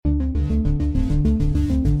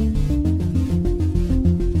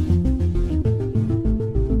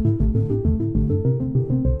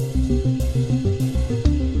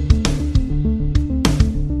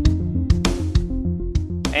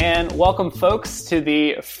welcome folks to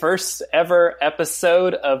the first ever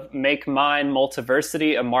episode of Make Mine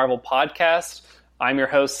Multiversity, a Marvel podcast. I'm your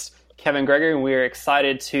host, Kevin Gregory, and we are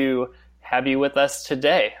excited to have you with us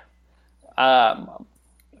today.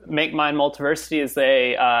 Make Mine Multiversity is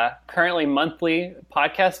a currently monthly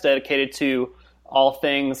podcast dedicated to all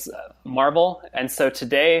things Marvel. And so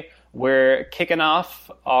today we're kicking off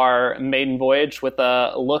our maiden voyage with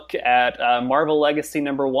a look at Marvel Legacy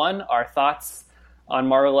 #1, our thoughts on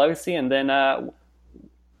Marvel Legacy, and then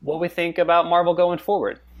what we think about Marvel going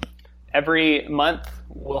forward. Every month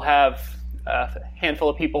we'll have a handful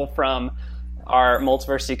of people from our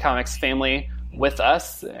Multiversity Comics family with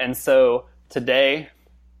us. And so today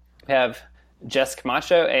we have Jess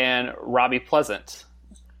Camacho and Robbie Pleasant.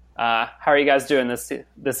 How are you guys doing this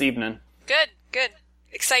evening? Good.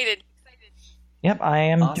 Excited. Yep, I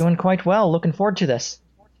am awesome. Doing quite well. Looking forward to this.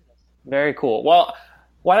 Very cool. Well,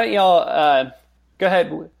 why don't y'all go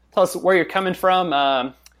ahead, tell us where you're coming from,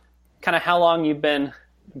 kind of how long you've been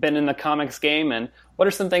in the comics game, and what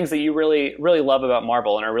are some things that you really love about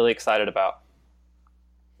Marvel and are really excited about?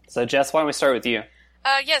 So, Jess, why don't we start with you?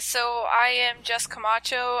 Yes, so I am Jess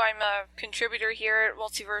Camacho. I'm a contributor here at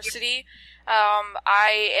Multiversity.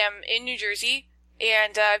 I am in New Jersey,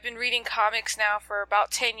 and I've been reading comics now for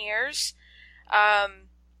about 10 years.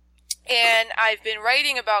 And I've been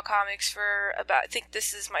writing about comics for I think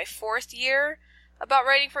this is my 4th year about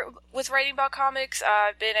writing about comics.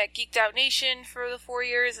 I've been at Geeked Out Nation for the 4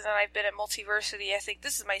 years, and then I've been at Multiversity. I think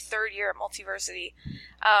this is my 3rd year at Multiversity.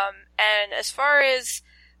 And as far as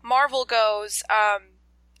Marvel goes,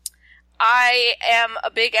 I am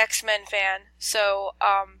a big X-Men fan, so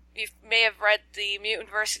you may have read the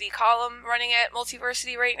Mutantversity column running at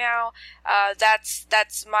Multiversity right now. That's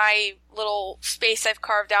my little space I've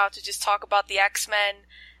carved out to just talk about the X-Men.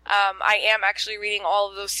 I am actually reading all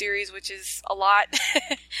of those series, which is a lot.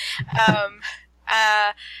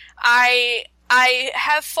 I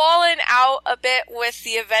have fallen out a bit with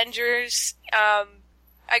the Avengers.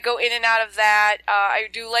 I go in and out of that. I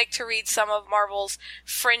do like to read some of Marvel's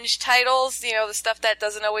fringe titles, the stuff that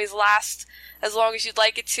doesn't always last as long as you'd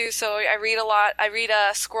like it to. So I read a lot. I read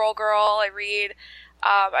Squirrel Girl. I read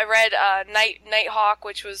Nighthawk,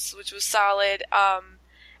 which was solid.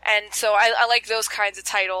 And so I like those kinds of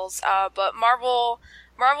titles. But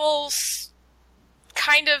Marvel's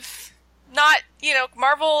kind of not,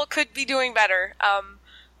 Marvel could be doing better.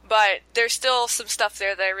 But there's still some stuff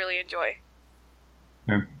there that I really enjoy.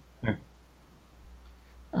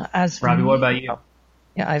 Robbie, what about you?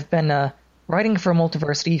 Yeah, I've been writing for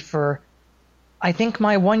Multiversity for, I think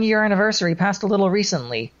my 1-year anniversary passed a little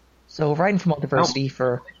recently. So writing for Multiversity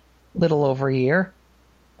for a little over a year.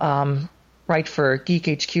 Write for Geek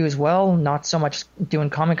HQ as well, not so much doing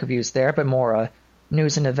comic reviews there, but more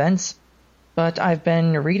news and events. But I've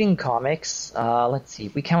been reading comics, let's see,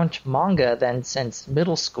 if we count manga then since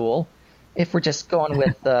middle school. If we're just going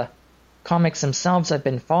with the comics themselves, I've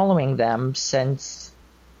been following them since,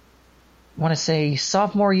 I want to say,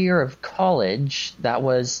 sophomore year of college. That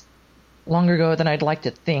was longer ago than I'd like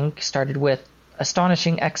to think. Started with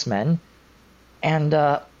Astonishing X-Men. And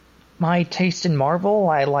my taste in Marvel,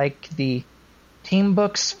 I like the team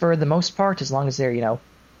books for the most part, as long as they're,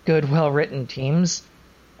 good, well-written teams.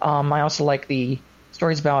 I also like the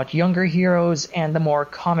stories about younger heroes and the more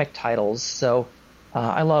comic titles. So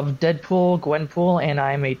I love Deadpool, Gwenpool, and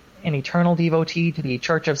I'm an eternal devotee to the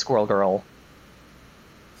Church of Squirrel Girl.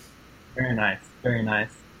 Very nice, very nice.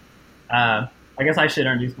 I guess I should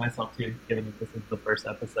introduce myself too, given that this is the first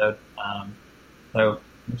episode. So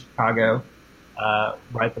in Chicago,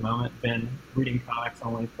 right at the moment, been reading comics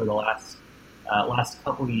only for the last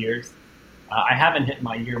couple of years. I haven't hit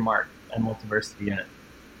my year mark at Multiversity yet,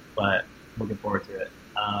 but looking forward to it.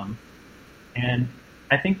 And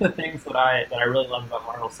I think the things that I really love about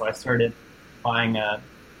Marvel, so I started buying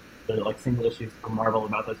the single issues from Marvel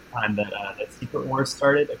about the time that Secret Wars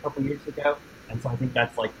started a couple years ago, and so I think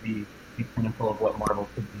that's like the pinnacle of what Marvel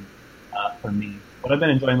could be for me. What I've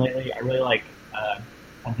been enjoying lately, I really like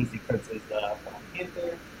Ta-Nehisi Coates' Black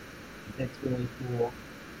Panther. It's really cool.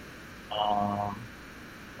 What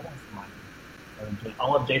else am I enjoying?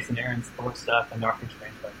 All of Jason Aaron's Thor stuff and Doctor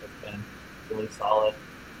Strange stuff has been really solid.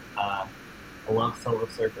 I love Silver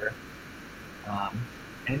Surfer.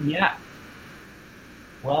 And yeah.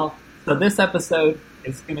 Well, so this episode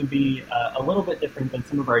is going to be a little bit different than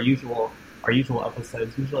some of our usual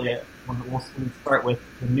episodes. Usually we'll start with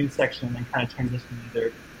the news section and then kind of transition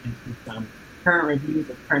either into some current reviews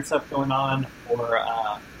of current stuff going on, or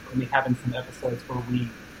we'll be having some episodes where we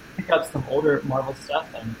pick up some older Marvel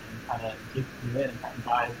stuff and kind of dig through it and kind of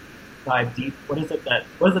dive deep. What is it that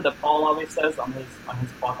Paul always says on his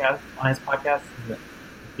podcast? Is it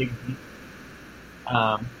dig deep?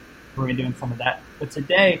 We're going to be doing some of that. But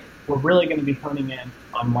today we're really going to be honing in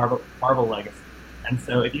on Marvel Legacy. And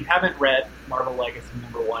so if you haven't read Marvel Legacy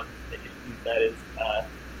 #1, that is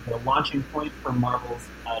the launching point for Marvel's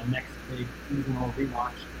next big seasonal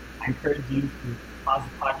relaunch, I encourage you to pause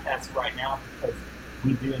the podcast right now because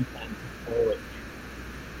we do intend to spoil it.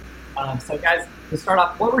 So guys, to start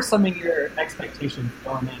off, what were some of your expectations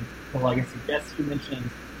going into Legacy? Jess, you mentioned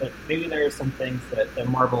that maybe there are some things that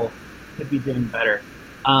Marvel could be doing better.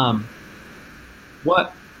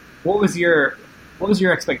 What was your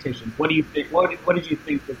expectations? What do you think? What did you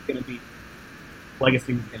think was going to be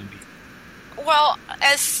Legacy was going to be? Well,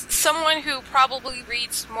 as someone who probably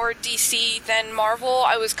reads more DC than Marvel,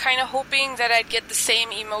 I was kind of hoping that I'd get the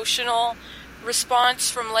same emotional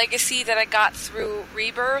response from Legacy that I got through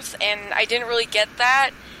Rebirth, and I didn't really get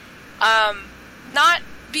that. Not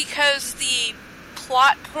because the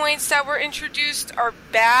plot points that were introduced are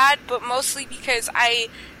bad, but mostly because I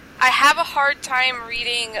have a hard time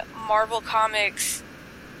reading Marvel Comics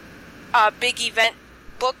big event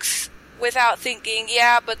books without thinking,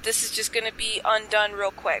 yeah, but this is just going to be undone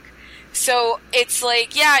real quick. So it's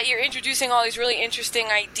like, yeah, you're introducing all these really interesting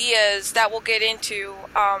ideas that we'll get into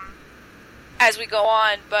as we go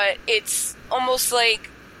on, but it's almost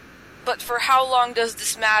like, but for how long does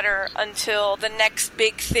this matter until the next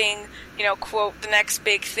big thing, quote, the next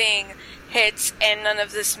big thing hits and none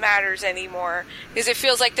of this matters anymore? Because it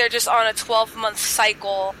feels like they're just on a 12-month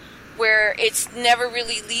cycle where it's never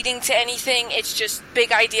really leading to anything. It's just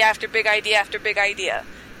big idea after big idea after big idea.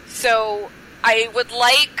 So I would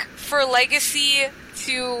like for Legacy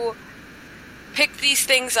to pick these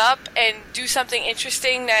things up and do something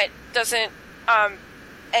interesting that doesn't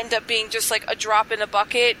end up being just like a drop in a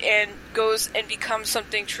bucket and goes and becomes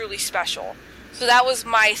something truly special. So that was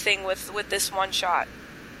my thing with this one shot.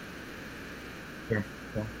 Sure.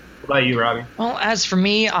 What about you, Robbie? Well, as for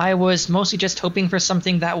me, I was mostly just hoping for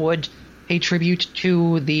something that would pay tribute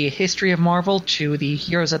to the history of Marvel, to the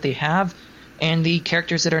heroes that they have, and the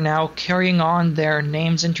characters that are now carrying on their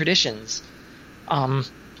names and traditions.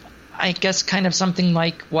 I guess kind of something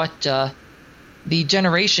like what the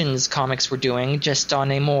Generations comics were doing, just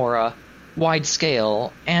on a more wide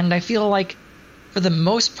scale. And I feel like, for the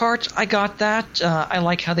most part, I got that. I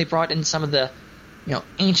like how they brought in some of the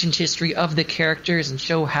ancient history of the characters and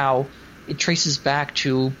show how it traces back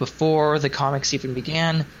to before the comics even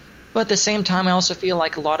began. But at the same time, I also feel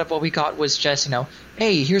like a lot of what we got was just,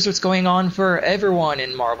 hey, here's what's going on for everyone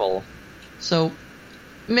in Marvel. So,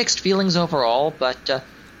 mixed feelings overall, but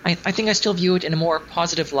I think I still view it in a more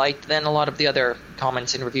positive light than a lot of the other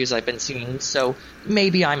comments and reviews I've been seeing, so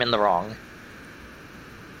maybe I'm in the wrong.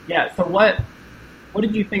 Yeah, so what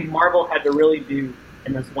did you think Marvel had to really do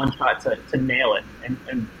in this one shot to nail it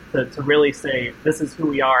and to really say, this is who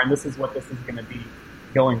we are and this is what this is going to be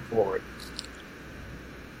going forward?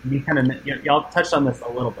 Y'all touched on this a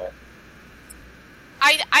little bit.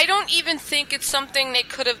 I don't even think it's something they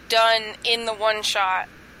could have done in the one shot.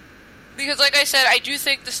 Because like I said, I do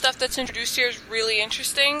think the stuff that's introduced here is really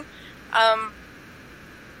interesting.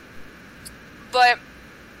 But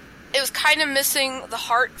it was kind of missing the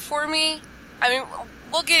heart for me. I mean,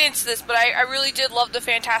 we'll get into this, but I really did love the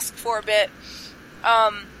Fantastic Four a bit.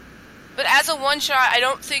 But as a one-shot, I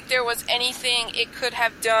don't think there was anything it could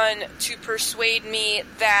have done to persuade me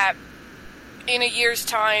that in a year's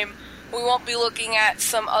time, we won't be looking at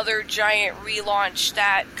some other giant relaunch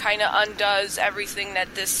that kind of undoes everything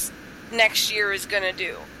that this next year is going to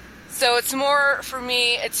do. So it's more, for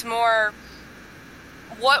me, it's more,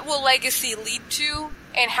 what will Legacy lead to,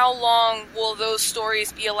 and how long will those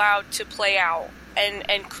stories be allowed to play out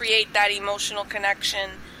and create that emotional connection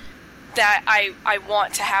that I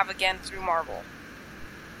want to have again through Marvel.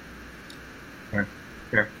 Sure.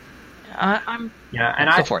 Go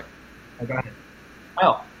for it. Oh, go ahead.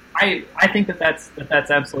 Oh, I think that's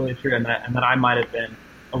absolutely true, and that I might have been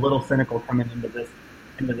a little cynical coming into this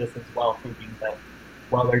as well, thinking that,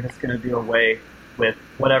 well, they're just going to do away with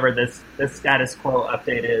whatever this status quo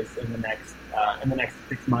update is in the next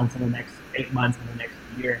 6 months, in the next 8 months, in the next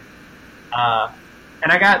year.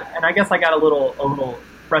 And I guess I got a little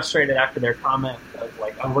frustrated after their comment of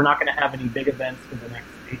like, oh, we're not going to have any big events for the next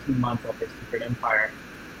 18 months after Secret Empire.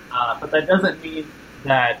 But that doesn't mean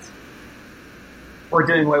that we're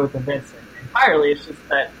doing away with events entirely. It's just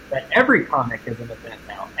that every comic is an event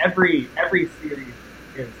now. Every series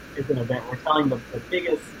is an event. We're telling the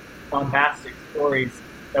biggest bombastic stories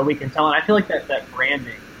that we can tell. And I feel like that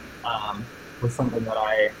branding was something that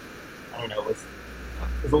I don't know, was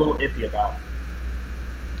a little iffy about.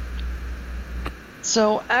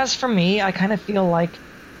 So, as for me, I kind of feel like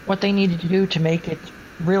what they needed to do to make it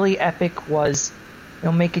really epic was,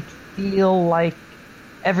 make it feel like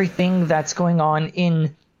everything that's going on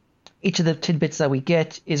in each of the tidbits that we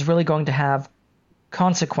get is really going to have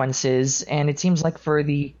consequences. And it seems like for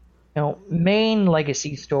the, main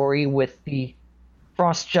legacy story with the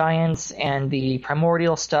Frost Giants and the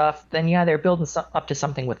Primordial stuff, then yeah, they're building up to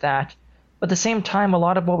something with that. But at the same time, a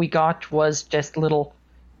lot of what we got was just little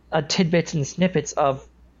tidbits and snippets of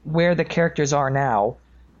where the characters are now,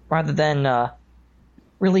 rather than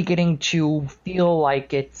really getting to feel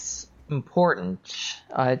like it's important.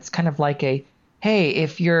 It's kind of like hey,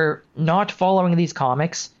 if you're not following these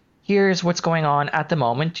comics, here's what's going on at the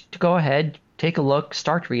moment. To go ahead, take a look,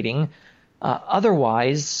 start reading.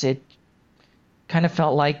 Otherwise, it kind of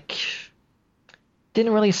felt like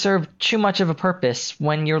didn't really serve too much of a purpose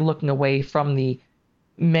when you're looking away from the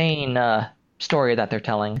main story that they're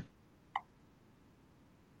telling.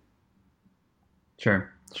 Sure.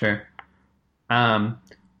 Cool.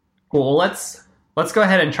 Well, let's go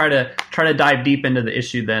ahead and try to dive deep into the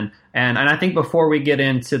issue then. And I think before we get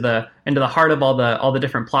into the heart of all the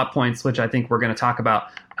different plot points, which I think we're going to talk about,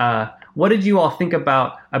 what did you all think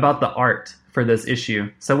about the art for this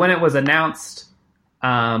issue? So when it was announced, we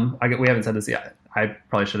haven't said this yet. I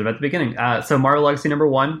probably should have at the beginning. So Marvel Legacy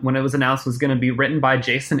 #1, when it was announced, was going to be written by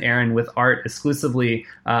Jason Aaron with art exclusively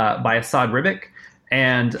by Asad Ribic.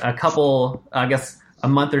 And a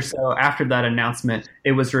month or so after that announcement,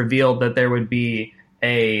 it was revealed that there would be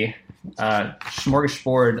a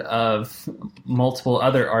smorgasbord of multiple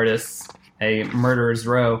other artists, a murderer's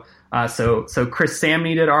row. So Chris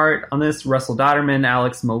Samney did art on this, Russell Dodderman,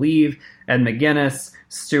 Alex Maleev, Ed McGuinness,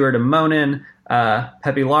 Stuart Amonin,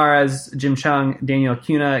 Pepe Larraz, Jim Chung, Daniel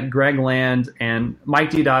Cuna, Greg Land, and Mike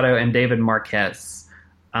Diodato and David Marquez.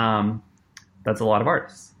 That's a lot of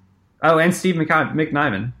artists. Oh, and Steve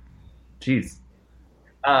McNiven. Jeez.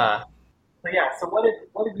 So what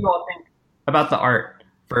did you all think about the art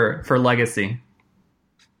for Legacy?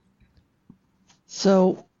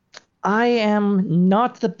 So I am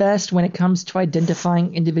not the best when it comes to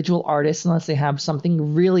identifying individual artists unless they have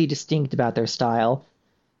something really distinct about their style.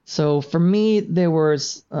 So for me, there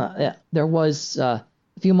was a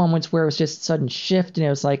few moments where it was just a sudden shift, and it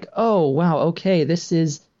was like, oh, wow, okay, this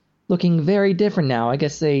is looking very different now. I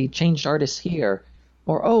guess they changed artists here.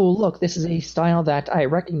 Or, oh, look, this is a style that I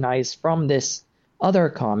recognize from this other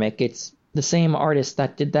comic. It's the same artist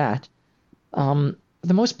that did that. For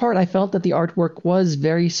the most part, I felt that the artwork was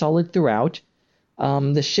very solid throughout.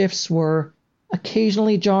 The shifts were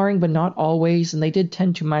occasionally jarring, but not always, and they did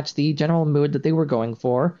tend to match the general mood that they were going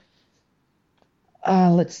for.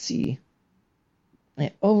 Let's see.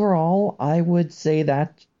 Overall, I would say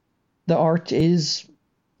that the art is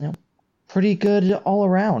pretty good all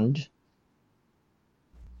around.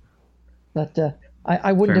 But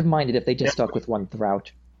I wouldn't have minded if they just stuck with one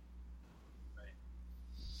throughout.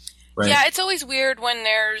 Right. Yeah, it's always weird when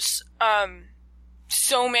there's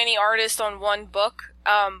so many artists on one book,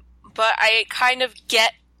 but I kind of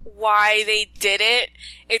get why they did it.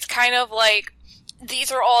 It's kind of like,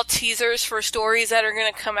 these are all teasers for stories that are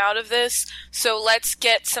going to come out of this, so let's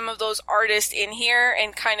get some of those artists in here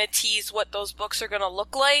and kind of tease what those books are going to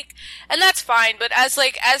look like. And that's fine, but as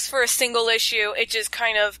for a single issue, it was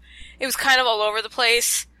kind of all over the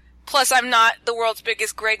place. Plus, I'm not the world's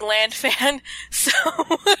biggest Greg Land fan, so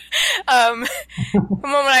the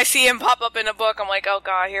moment I see him pop up in a book, I'm like, oh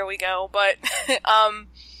god, here we go. But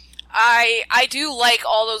I do like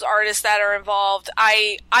all those artists that are involved.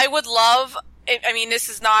 I would love, I mean, this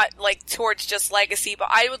is not like towards just Legacy, but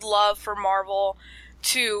I would love for Marvel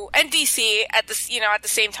to, and DC at the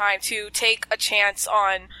same time, to take a chance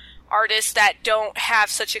on artists that don't have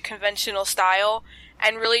such a conventional style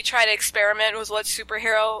and really try to experiment with what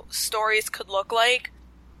superhero stories could look like.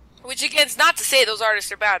 Which, again, is not to say those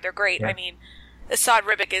artists are bad. They're great. Yeah. I mean, Asad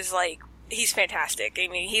Ribic is, he's fantastic. I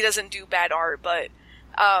mean, he doesn't do bad art, but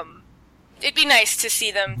it'd be nice to see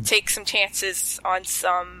them take some chances on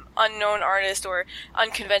some unknown artist or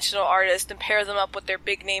unconventional artist and pair them up with their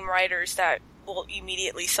big-name writers that will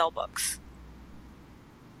immediately sell books.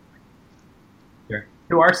 Sure.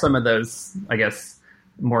 Who are some of those, I guess,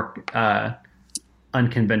 more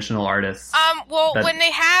unconventional artists? When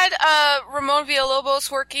they had Ramon Villalobos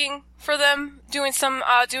working for them, doing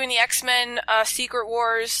the X-Men Secret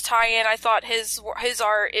Wars tie-in, I thought his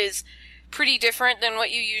art is pretty different than what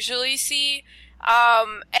you usually see.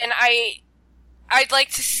 And I'd like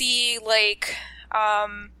to see, who do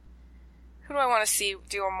I want to see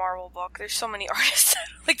do a Marvel book? There's so many artists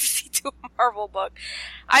I'd like to see do a Marvel book.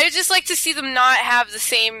 I would just like to see them not have the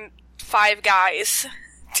same 5 guys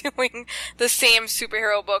doing the same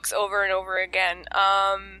superhero books over and over again.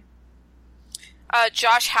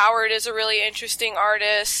 Josh Howard is a really interesting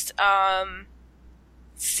artist. Let's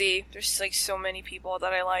see, there's like so many people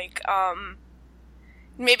that I like.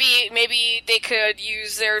 Maybe they could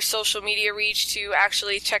use their social media reach to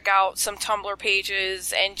actually check out some Tumblr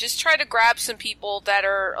pages and just try to grab some people that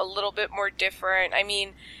are a little bit more different. I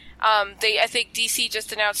mean, I think DC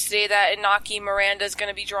just announced today that Inaki Miranda is going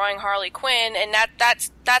to be drawing Harley Quinn, and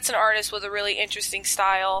that's an artist with a really interesting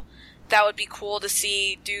style. That would be cool to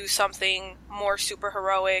see do something more super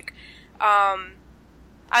heroic. When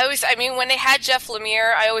they had Jeff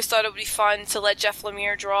Lemire, I always thought it would be fun to let Jeff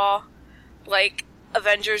Lemire draw, like,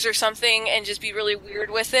 Avengers or something and just be really weird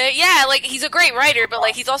with it. Yeah, like, he's a great writer, but,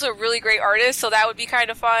 like, he's also a really great artist, so that would be kind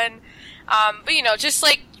of fun. But, you know, just,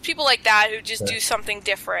 like, people like that who just do something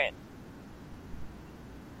different.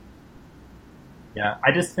 Yeah,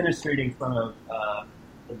 I just finished reading some of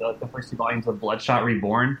the first 2 volumes of Bloodshot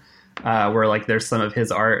Reborn, where, like, there's some of his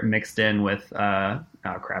art mixed in with I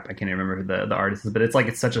can't even remember who the artist is, but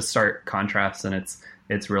it's such a stark contrast, and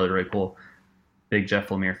it's really, really cool. Big Jeff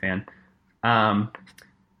Lemire fan.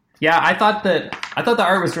 Yeah, I thought the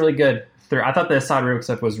art was really good. I thought the Assad Rogue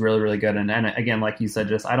stuff was really, really good, and again, like you said,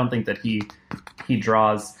 just I don't think that he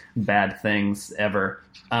draws bad things ever.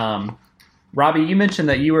 Robbie, you mentioned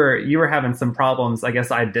that you were having some problems, I guess,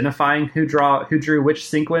 identifying who drew which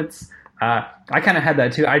sequence. I kind of had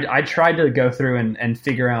that too. I tried to go through and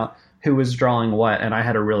figure out who was drawing what, and I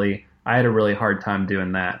had a really hard time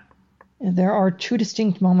doing that. There are 2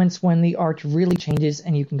 distinct moments when the art really changes,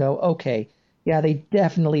 and you can go, okay, yeah, they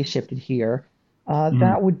definitely shifted here.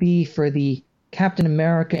 That would be for the Captain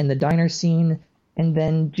America in the diner scene, and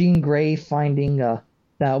then Jean Grey finding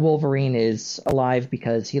that Wolverine is alive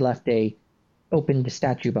because he left a opened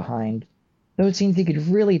statue behind. Those scenes, you could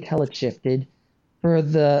really tell it shifted. For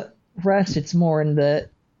the rest, it's more in the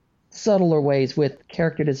subtler ways with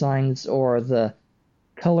character designs or the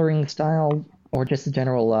coloring style or just the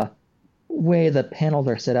general way the panels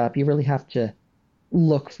are set up. You really have to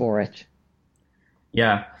look for it.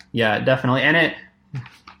 Yeah, definitely. And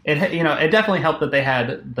it definitely helped that they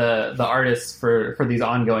had the artists for these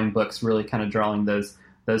ongoing books really kind of drawing those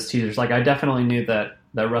teasers. Like, I definitely knew that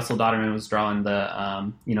Russell Dodderman was drawing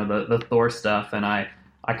the Thor stuff, and I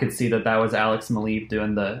could see that was Alex Maleev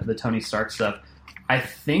doing the Tony Stark stuff. I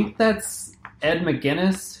think that's Ed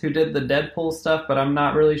McGuinness who did the Deadpool stuff, but I'm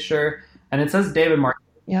not really sure. And it says David Marquez.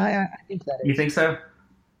 Yeah, I think that is. You think so?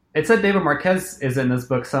 It said David Marquez is in this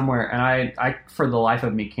book somewhere, and I for the life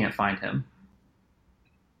of me can't find him.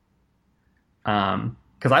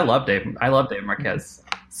 Because I love Dave Marquez.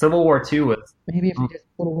 Civil War II was... Maybe if you just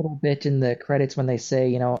put a little bit in the credits when they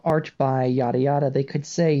say, art by yada yada, they could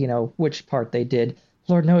say, which part they did.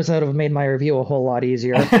 Lord knows that would have made my review a whole lot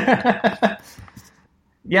easier.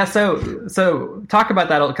 Yeah, so talk about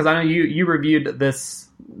that, because I know you reviewed this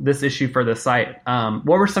issue for the site.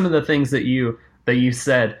 What were some of the things that you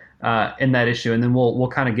said in that issue, and then we'll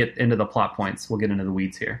kind of get into the plot points. We'll get into the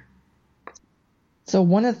weeds here. So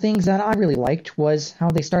one of the things that I really liked was how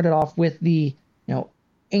they started off with the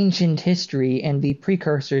ancient history and the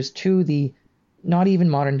precursors to the not even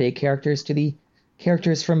modern day characters, to the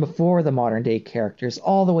characters from before the modern day characters,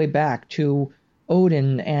 all the way back to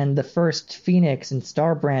Odin and the first Phoenix and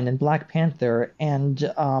Starbrand and Black Panther and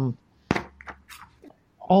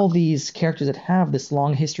all these characters that have this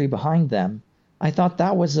long history behind them. I thought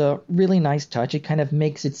that was a really nice touch. It kind of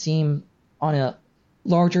makes it seem on a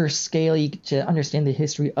larger scale to understand the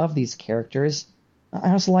history of these characters. I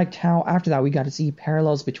also liked how after that we got to see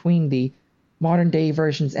parallels between the modern day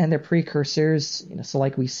versions and their precursors. So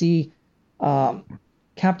like we see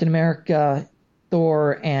Captain America,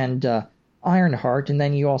 Thor, and Ironheart, and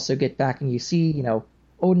then you also get back and you see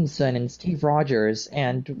Odinson and Steve Rogers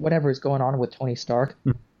and whatever is going on with Tony Stark.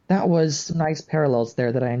 That was some nice parallels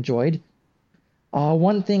there that I enjoyed.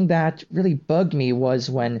 One thing that really bugged me was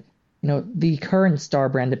when the current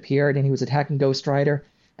Starbrand appeared and he was attacking Ghost Rider,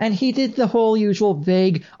 and he did the whole usual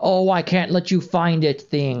vague, "Oh, I can't let you find it"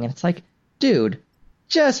 thing. And it's like, dude,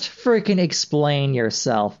 just freaking explain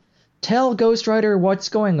yourself. Tell Ghost Rider what's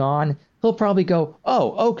going on. He'll probably go,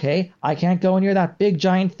 "Oh, okay, I can't go near that big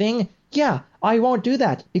giant thing. Yeah, I won't do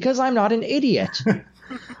that because I'm not an idiot."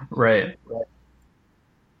 Right.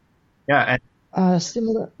 Yeah. And,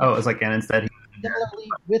 similar. Oh, it was like, and instead. Similarly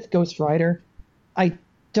with Ghost Rider, I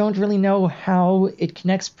don't really know how it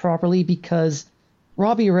connects properly because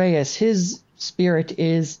Robbie Reyes, his spirit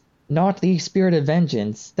is not the spirit of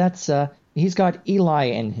vengeance. That's he's got Eli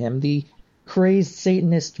in him, the crazed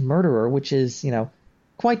Satanist murderer, which is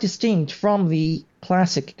quite distinct from the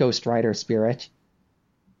classic Ghost Rider spirit.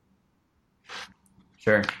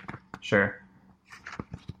 Sure.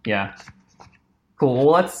 Yeah. Cool.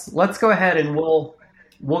 Well, let's go ahead and we'll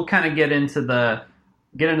kind of get into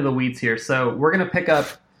the weeds here. So we're gonna pick up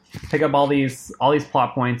all these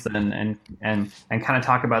plot points and kind of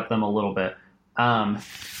talk about them a little bit.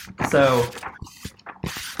 So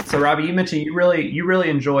Robbie, you mentioned you really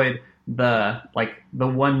enjoyed the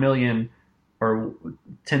 1 million or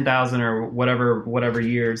 10,000 or whatever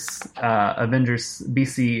years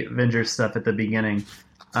BC Avengers stuff at the beginning.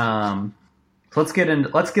 So let's get into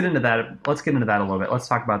that. Let's get into that a little bit. Let's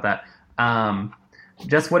talk about that.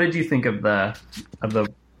 Jess, what did you think of the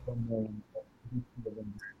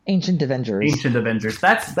Ancient Avengers? Ancient Avengers.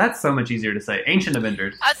 That's so much easier to say. Ancient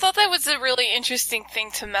Avengers. I thought that was a really interesting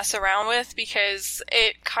thing to mess around with because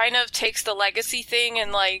it kind of takes the legacy thing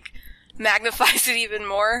and magnifies it even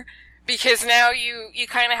more. Because now you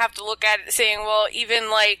kind of have to look at it saying, well, even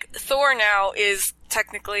Thor now is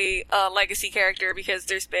technically a legacy character because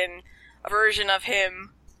there's been a version of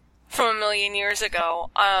him from 1 million years ago.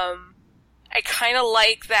 I kind of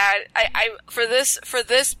like that. I for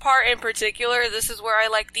this part in particular, this is where I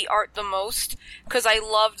like the art the most because I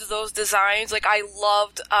loved those designs. I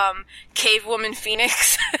loved Cave Woman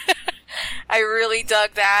Phoenix. I really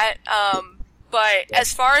dug that. But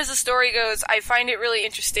as far as the story goes, I find it really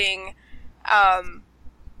interesting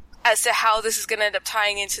as to how this is going to end up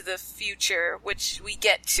tying into the future, which we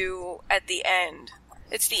get to at the end.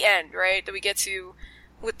 It's the end, right? That we get to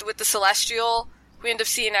with the Celestial. We end up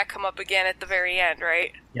seeing that come up again at the very end,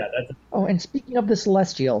 right? Yeah, that's... Oh, and speaking of the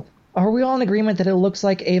Celestial, are we all in agreement that it looks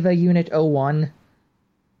like Ava Unit 01?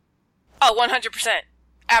 Oh, 100%.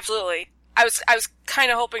 Absolutely. I was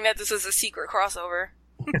kind of hoping that this was a secret crossover.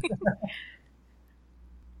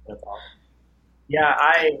 That's awesome. Yeah,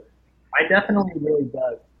 I definitely really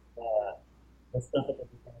dug the stuff at the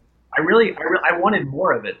beginning. I wanted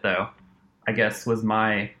more of it though. I guess was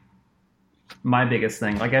my biggest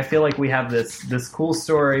thing. I feel like we have this cool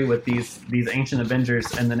story with these ancient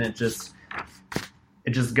Avengers, and then it just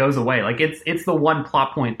goes away. It's the one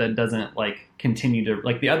plot point that doesn't continue to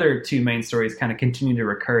the other two main stories kind of continue to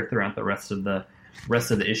recur throughout the rest of the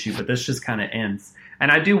issue, but this just kind of ends.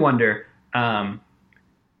 And I do wonder,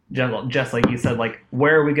 just like you said,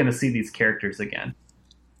 where are we going to see these characters again?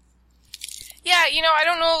 Yeah, I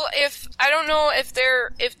don't know if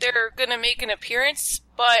they're gonna make an appearance,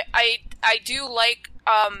 but I do like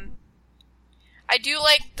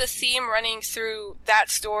the theme running through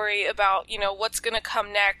that story about what's gonna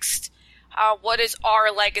come next, what is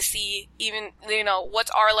our legacy, even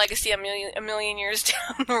what's our legacy a million years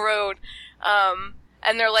down the road,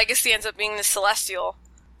 and their legacy ends up being the Celestial.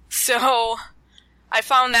 So I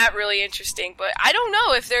found that really interesting, but I don't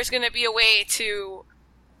know if there's gonna be a way to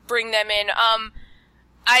bring them in.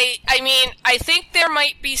 I mean, I think there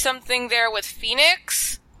might be something there with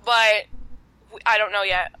Phoenix, but I don't know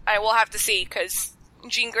yet. I will have to see, because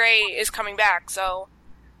Jean Grey is coming back, so...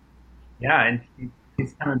 Yeah, and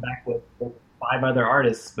he's coming back with 5 other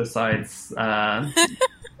artists besides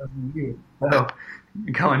you. So,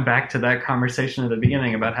 going back to that conversation at the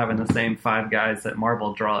beginning about having the same 5 guys at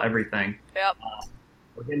Marvel draw everything. Yep.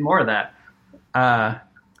 We're getting more of that.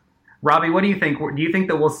 Robbie, what do you think? Do you think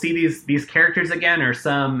that we'll see these characters again, or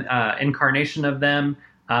some incarnation of them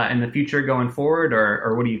in the future going forward,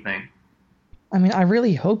 or what do you think? I mean, I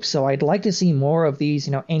really hope so. I'd like to see more of these,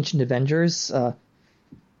 ancient Avengers. I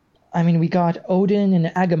mean, we got Odin and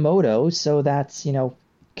Agamotto, so that's,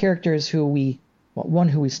 characters who one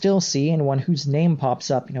who we still see and one whose name pops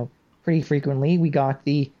up, pretty frequently. We got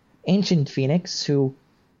the Ancient Phoenix, who,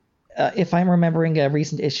 if I'm remembering a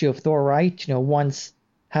recent issue of Thor right, once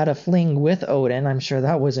had a fling with Odin. I'm sure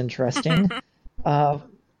that was interesting.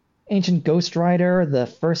 Ancient Ghost Rider, the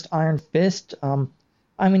first Iron Fist.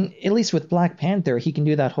 I mean, at least with Black Panther, he can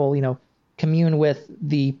do that whole, commune with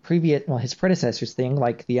the his predecessors thing,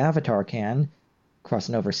 like the Avatar can,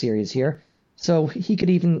 crossing over series here. So he could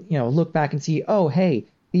even, look back and see, oh, hey,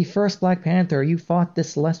 the first Black Panther, you fought the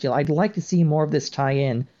Celestial. I'd like to see more of this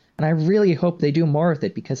tie-in, and I really hope they do more with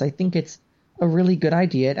it, because I think it's a really good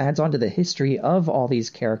idea. It adds on to the history of all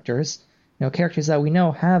these characters, characters that we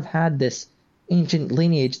know have had this ancient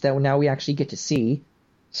lineage that now we actually get to see.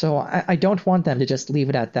 So I don't want them to just leave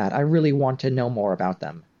it at that. I really want to know more about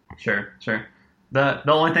them. Sure. The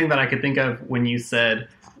only thing that I could think of when you said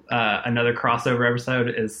another crossover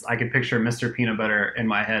episode is I could picture Mr. Peanut Butter in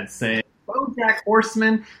my head saying, BoJack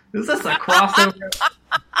Horseman, is this a crossover?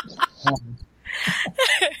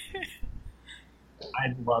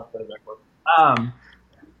 I love BoJack Horseman.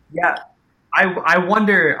 Yeah, I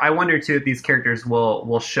wonder too if these characters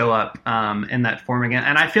will show up in that form again.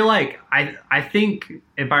 And I feel like I think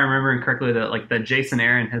if I remember correctly that Jason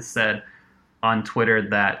Aaron has said on Twitter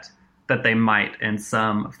that they might in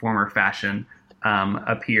some form or fashion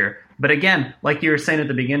appear. But again, like you were saying at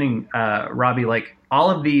the beginning, Robbie, like all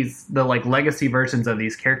of the legacy versions of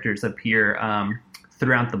these characters appear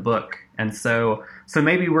throughout the book, and so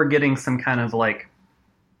maybe we're getting some kind of like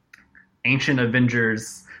Ancient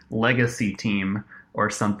Avengers legacy team or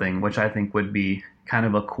something, which I think would be kind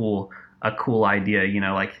of a cool idea. You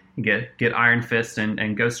know, like get Iron Fist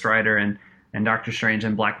and Ghost Rider and Doctor Strange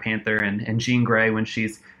and Black Panther and Jean Grey when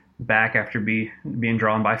she's back after being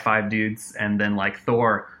drawn by 5 dudes, and then like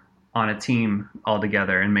Thor on a team all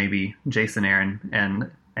together, and maybe Jason Aaron and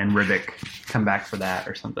Ribic come back for that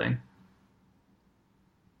or something.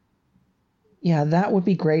 Yeah, that would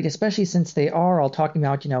be great, especially since they are all talking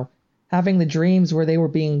about, having the dreams where they were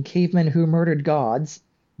being cavemen who murdered gods.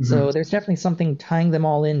 Mm-hmm. So there's definitely something tying them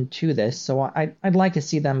all into this. So I'd like to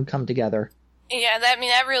see them come together. Yeah,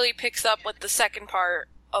 that really picks up with the second part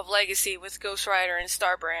of Legacy with Ghost Rider and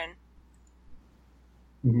Starbrand.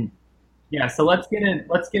 Mm-hmm. Yeah, so let's get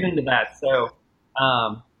into that. So,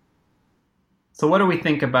 so what do we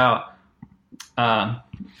think about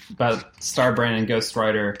Starbrand and Ghost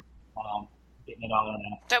Rider getting it on?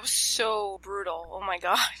 That was so brutal. Oh my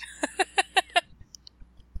god.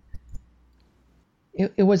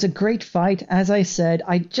 It was a great fight. As I said,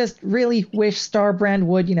 I just really wish Starbrand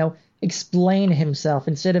would, explain himself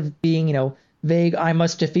instead of being, vague, I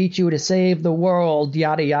must defeat you to save the world,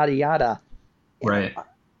 yada, yada, yada. Right.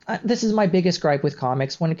 This is my biggest gripe with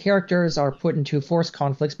comics, when characters are put into forced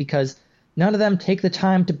conflicts because none of them take the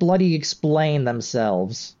time to bloody explain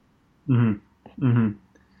themselves. Mm-hmm. Mm-hmm.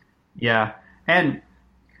 Yeah. And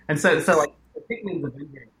so like the Pikmin's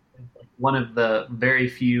Avengers is like one of the very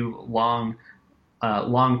few long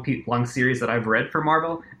series that I've read for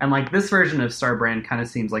Marvel, and like this version of Starbrand kind of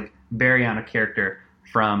seems like very out of character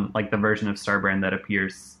from like the version of Starbrand that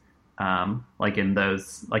appears like in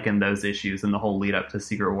those issues and the whole lead up to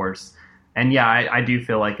Secret Wars. And yeah, I do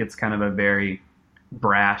feel like it's kind of a very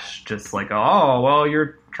brash, just like, oh well,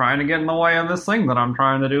 you're trying to get in the way of this thing that I'm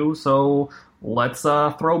trying to do, so let's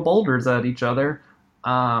throw boulders at each other.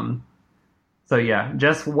 So yeah,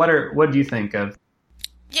 Jess, what do you think of?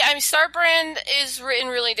 Yeah, Starbrand is written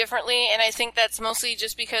really differently, and I think that's mostly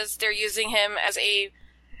just because they're using him as they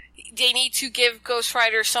need to give Ghost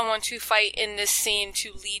Rider someone to fight in this scene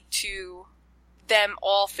to lead to them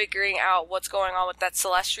all figuring out what's going on with that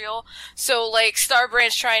Celestial. So, like,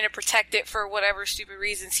 Starbrand's trying to protect it for whatever stupid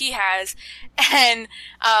reasons he has, and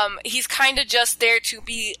he's kind of just there to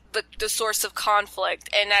be the source of conflict,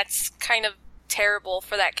 and that's kind of terrible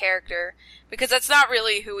for that character, because that's not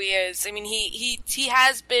really who he is. I mean, he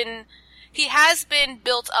has been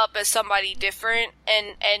built up as somebody different,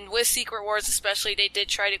 and with Secret Wars especially, they did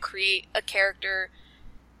try to create a character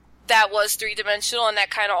that was 3-dimensional, and that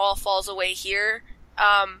kind of all falls away here.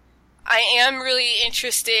 I am really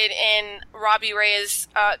interested in Robbie Reyes'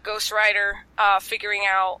 Ghost Rider figuring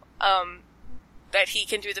out that he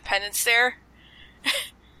can do the penance there.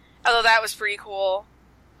 Although that was pretty cool.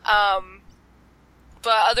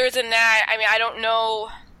 But other than that, I don't know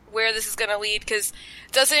where this is going to lead, because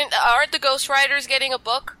aren't the Ghost Riders getting a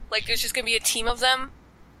book? Like, there's just going to be a team of them?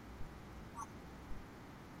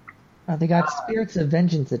 They got Spirits of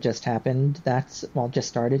Vengeance that just happened. Just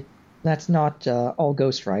started. That's not all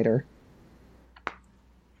Ghost Rider.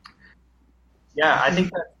 Yeah, I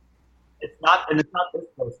think that it's not this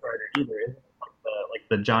Ghost Rider either, isn't it? Like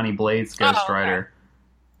the Johnny Blaze Ghost Rider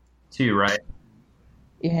too, right?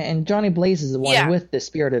 Yeah, and Johnny Blaze is the one with the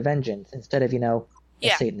Spirit of Vengeance instead of, a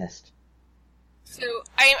Satanist. So,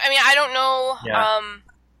 I don't know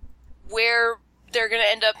where they're going to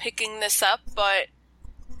end up picking this up, but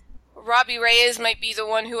Robbie Reyes might be the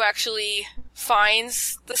one who actually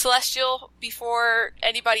finds the Celestial before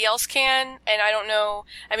anybody else can, and I don't know.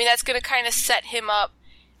 That's going to kind of set him up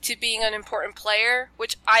to being an important player,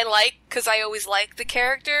 which I like, because I always liked the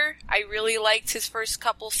character. I really liked his first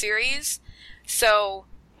couple series. So,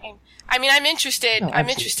 I'm interested. I'm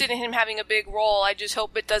interested in him having a big role. I just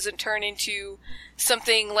hope it doesn't turn into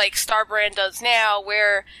something like Starbrand does now,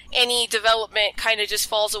 where any development kind of just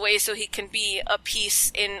falls away so he can be a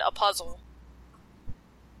piece in a puzzle.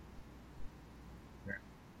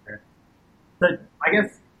 But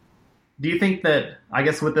do you think that,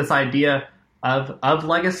 with this idea of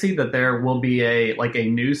Legacy, that there will be a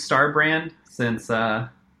new Starbrand, since,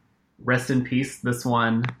 rest in peace, this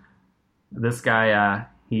guy,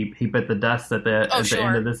 he bit the dust at the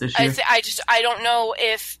end of this issue? I don't know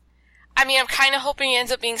if I mean, I'm kind of hoping it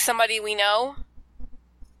ends up being somebody we know.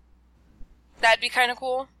 That'd be kind of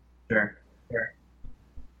cool. Sure.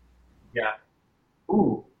 Yeah.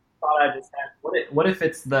 Ooh, thought I just had. What if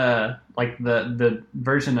it's the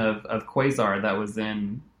version of Quasar that was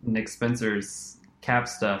in Nick Spencer's Cap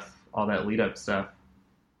stuff, all that lead up stuff?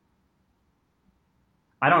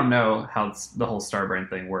 I don't know how the whole Starbrand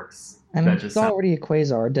thing works. I mean, it's already a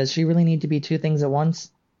Quasar. Does she really need to be two things at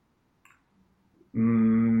once?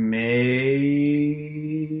 Maybe.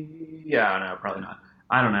 Yeah, no, probably not.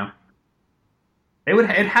 I don't know.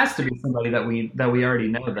 It has to be somebody that we already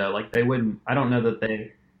know though. Like they wouldn't. I don't know that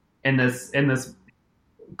they in this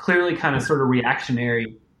clearly kind of sort of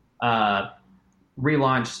reactionary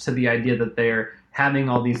relaunch to the idea that they're having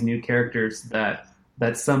all these new characters that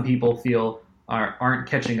some people feel aren't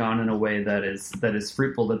catching on in a way that is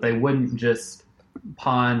fruitful. That they wouldn't just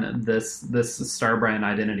pawn this Starbrand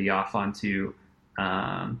identity off onto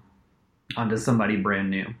somebody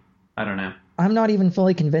brand new. I don't know. I'm not even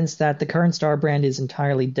fully convinced that the current Starbrand is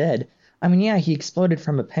entirely dead. I mean, yeah, he exploded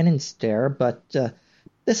from a penance stare, but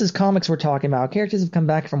this is comics we're talking about. Characters have come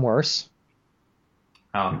back from worse.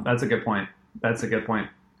 Oh, that's a good point.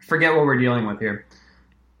 Forget what we're dealing with here.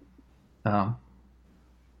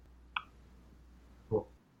 Cool.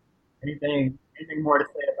 Anything more to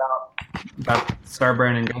say about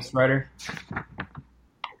Starbrand and Ghost Rider? I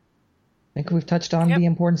think we've touched on the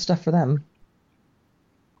important stuff for them.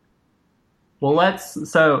 Well,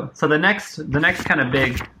 so the next kind of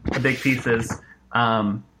big piece is the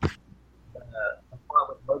part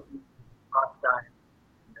with Loki, Frost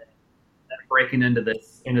and breaking into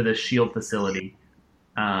this Shield facility,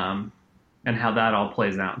 and how that all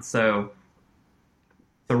plays out. So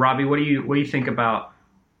Robbie, what do you think about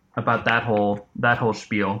that whole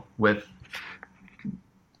spiel with?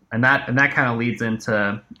 And that kind of leads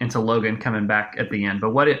into Logan coming back at the end.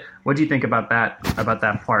 But what do you think about that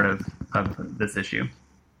part of this issue?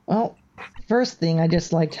 Well, first thing, I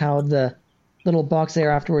just liked how the little box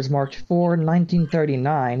there afterwards marked for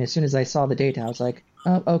 1939. As soon as I saw the date, I was like,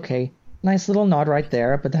 oh, okay, nice little nod right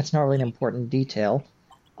there. But that's not really an important detail.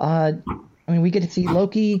 I mean, we get to see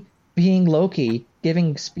Loki being Loki,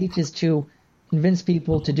 giving speeches to convince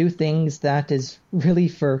people to do things that is really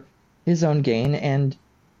for his own gain. And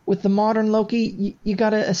with the modern Loki, you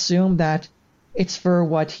gotta assume that it's for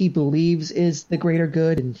what he believes is the greater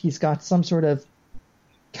good, and he's got some sort of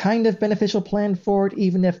kind of beneficial plan for it,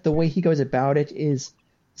 even if the way he goes about it is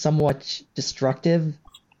somewhat destructive.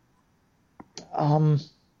 I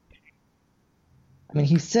mean,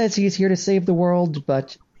 he says he's here to save the world,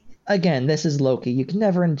 but again, this is Loki. You can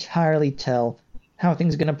never entirely tell how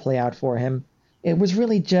things are going to play out for him. It was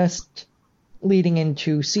really just leading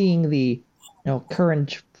into seeing the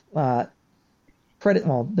current the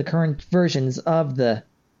current versions of the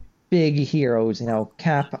big heroes,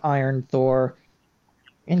 Cap, Iron, Thor,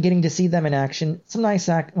 and getting to see them in action. Some nice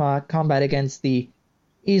combat against the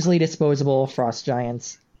easily disposable Frost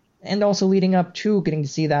Giants, and also leading up to getting to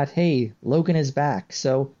see that, hey, Logan is back.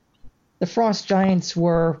 So the Frost Giants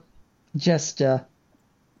were just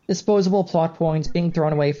disposable plot points being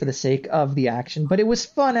thrown away for the sake of the action, but it was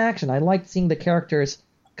fun action. I liked seeing the characters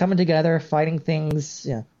coming together, fighting things.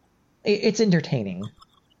 Yeah, it's entertaining.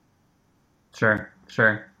 Sure.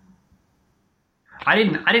 I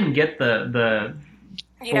didn't get the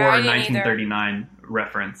Thor 1939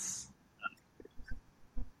 reference.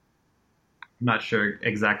 I'm not sure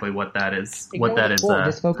exactly what that is.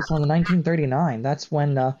 Just focus on the 1939. That's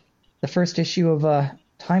when the first issue of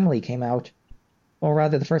Timely came out, or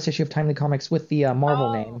rather, the first issue of Timely Comics with the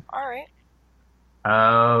Marvel name. All right.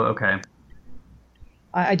 Oh, okay.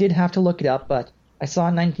 I did have to look it up, but I saw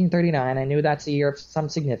 1939. I knew that's a year of some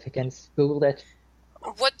significance. Googled it.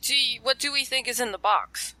 What do we think is in the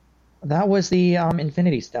box? That was the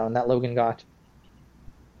Infinity Stone that Logan got.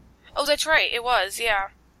 Oh, that's right. It was, yeah.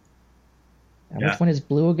 Which one is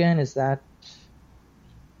blue again? Is that...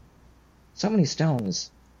 So many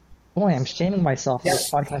stones. Boy, I'm shaming myself in this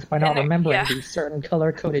podcast by not remembering these certain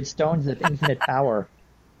color-coded stones of infinite power.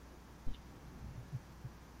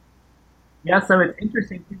 Yeah, so it's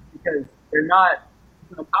interesting too because they're not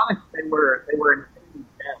in the comics. They were Infinity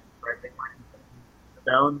Gems, right? They weren't Infinity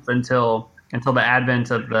Stones until the advent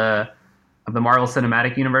of the Marvel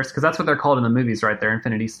Cinematic Universe, because that's what they're called in the movies, right? They're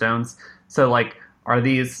Infinity Stones. So like, are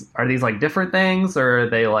these like different things, or are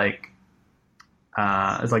they like?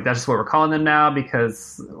 It's like that's just what we're calling them now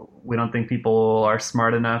because we don't think people are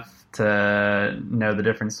smart enough to know the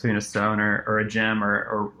difference between a stone or a gem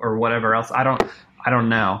or whatever else. I don't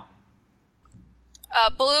know.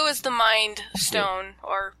 Blue is the Mind Stone,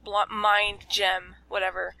 or Mind Gem,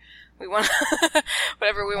 whatever. We want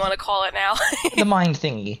whatever we want to call it now. The mind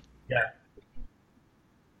thingy. Yeah.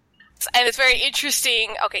 And it's very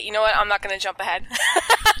interesting. Okay, you know what? I'm not going to jump ahead.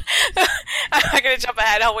 I'm not going to jump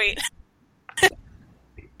ahead. I'll wait.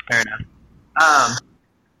 Fair enough.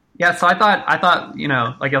 Yeah, so I thought, you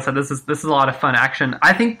know, like I said, this is a lot of fun action.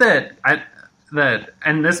 I think that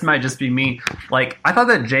and this might just be me, like, I thought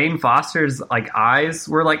that Jane Foster's, like, eyes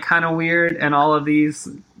were, like, kind of weird in all of these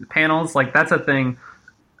panels. Like, that's a thing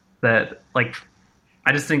that, like,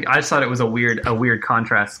 I just thought it was a weird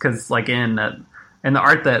contrast, because, like, in the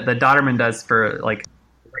art that Dodderman does for, like,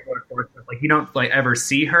 regular Portsmouth, like, you don't, like, ever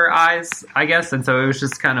see her eyes, I guess, and so it was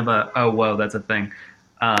just kind of a, oh, whoa, that's a thing.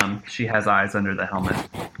 She has eyes under the helmet.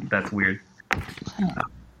 That's weird.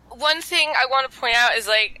 One thing I want to point out is,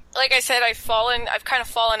 like I said, I've kind of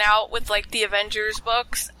fallen out with, like, the Avengers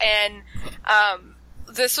books, and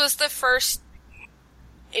this was the first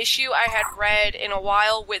issue I had read in a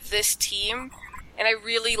while with this team, and I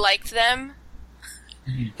really liked them.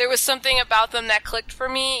 There was something about them that clicked for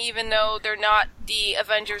me, even though they're not the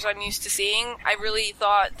Avengers I'm used to seeing. I really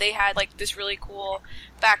thought they had, like, this really cool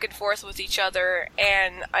back and forth with each other,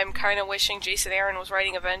 and I'm kind of wishing Jason Aaron was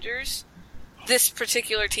writing Avengers. This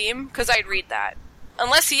particular team, because I'd read that.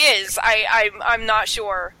 Unless he is, I'm not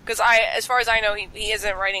sure, because as far as I know, he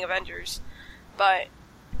isn't writing Avengers. But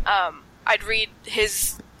I'd read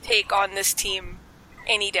his take on this team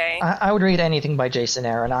any day. I would read anything by Jason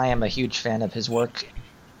Aaron. I am a huge fan of his work.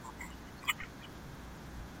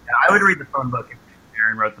 Yeah, I would read the phone book if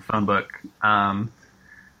Aaron wrote the phone book.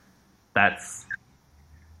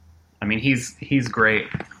 He's great.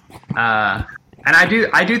 And I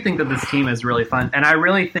do think that this team is really fun, and I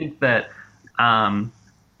really think that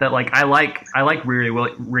that, like, I like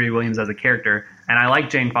Riri Williams as a character, and I like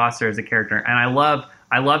Jane Foster as a character, and I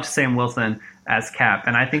loved Sam Wilson as Cap,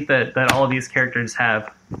 and I think that all of these characters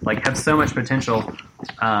have so much potential,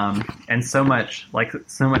 and so much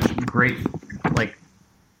great, like,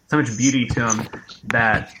 so much beauty to them,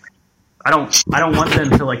 that I don't want them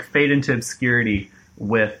to, like, fade into obscurity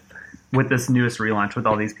with this newest relaunch, with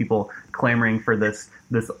all these people clamoring for this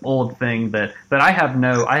old thing that I have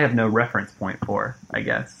no reference point for, I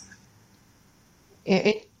guess.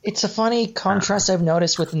 It's a funny contrast I've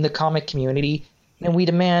noticed within the comic community. And we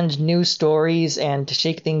demand new stories and to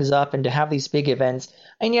shake things up and to have these big events.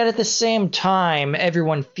 And yet at the same time,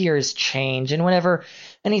 everyone fears change. And whenever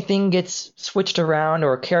anything gets switched around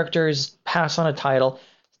or characters pass on a title,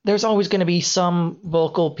 there's always going to be some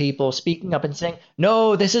vocal people speaking up and saying,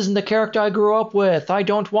 no, this isn't the character I grew up with. I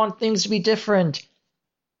don't want things to be different.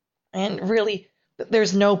 And really,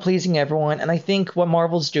 there's no pleasing everyone. And I think what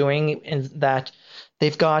Marvel's doing is that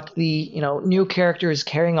they've got the, new characters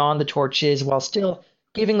carrying on the torches while still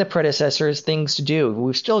giving the predecessors things to do.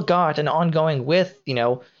 We've still got an ongoing with,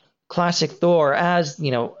 classic Thor as,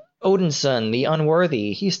 Odinson, the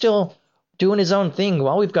Unworthy. He's still doing his own thing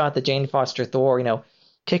while we've got the Jane Foster Thor,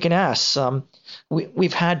 kicking ass.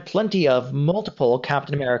 We've had plenty of multiple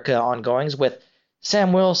Captain America ongoings with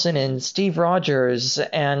Sam Wilson and Steve Rogers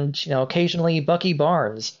and, occasionally Bucky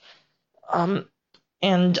Barnes.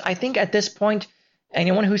 And I think at this point,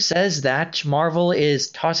 anyone who says that Marvel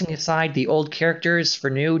is tossing aside the old characters for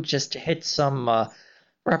new just to hit some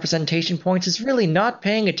representation points is really not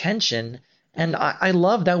paying attention. And I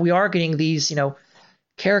love that we are getting these,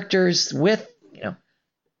 characters with,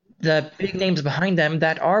 the big names behind them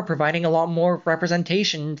that are providing a lot more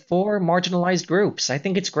representation for marginalized groups. I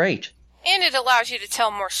think it's great. And it allows you to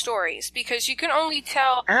tell more stories, because you can only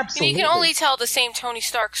tell Absolutely. You can only tell the same Tony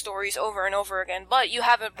Stark stories over and over again, but you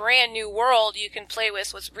have a brand new world you can play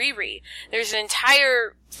with Riri. There's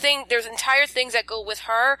entire things that go with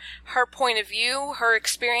her point of view, her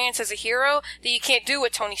experience as a hero that you can't do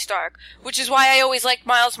with Tony Stark, which is why I always liked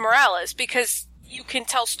Miles Morales, because you can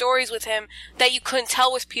tell stories with him that you couldn't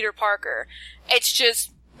tell with Peter Parker. It's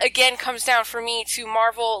just, again, comes down for me to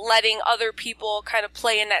Marvel letting other people kind of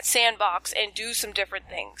play in that sandbox and do some different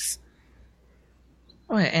things.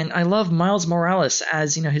 Oh, and I love Miles Morales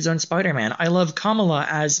as, his own Spider-Man. I love Kamala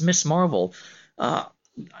as Miss Marvel.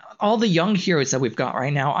 All the young heroes that we've got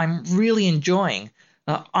right now, I'm really enjoying.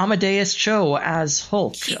 Amadeus Cho as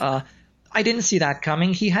Hulk. I didn't see that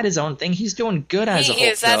coming. He had his own thing. He's doing good as a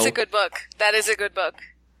Hulk, That's though. a good book. That is a good book.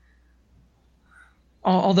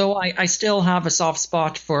 Although I still have a soft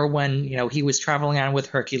spot for when, he was traveling on with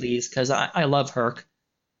Hercules, because I love Herc.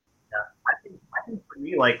 Yeah, I think for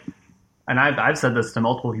me, and I've said this to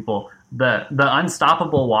multiple people, the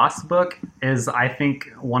Unstoppable Wasp book is, I think,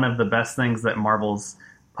 one of the best things that Marvel's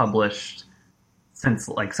published since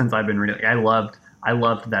I've been reading. I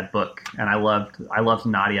loved that book, and I loved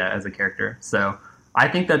Nadia as a character. So I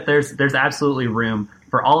think that there's absolutely room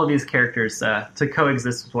for all of these characters to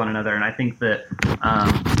coexist with one another, and I think that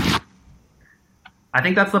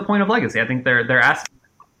that's the point of Legacy. I think they're asking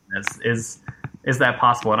is that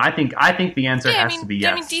possible? And I think the answer has to be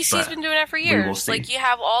yes. I mean, DC's been doing it for years. Like, you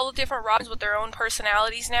have all the different Robins with their own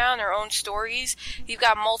personalities now and their own stories. You've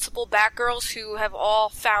got multiple Batgirls who have all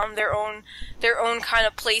found their own kind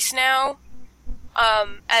of place now,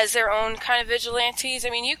 as their own kind of vigilantes. I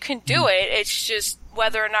mean, you can do it. It's just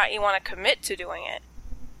whether or not you want to commit to doing it.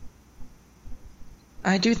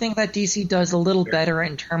 I do think that DC does a little better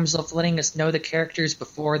in terms of letting us know the characters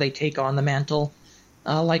before they take on the mantle.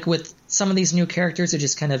 Like with some of these new characters, they're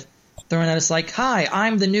just kind of thrown at us like, hi,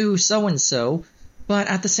 I'm the new so-and-so, but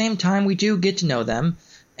at the same time, we do get to know them,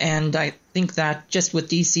 and I think that just with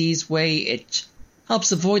DC's way, it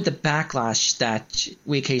helps avoid the backlash that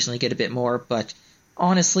we occasionally get a bit more, but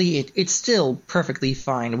honestly, it's still perfectly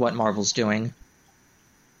fine what Marvel's doing.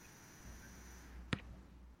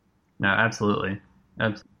 No, absolutely.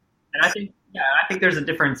 And I think there's a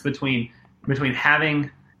difference between having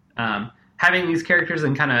these characters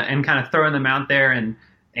and kind of throwing them out there and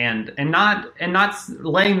not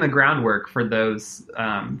laying the groundwork for those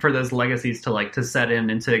legacies to set in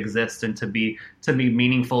and to exist and to be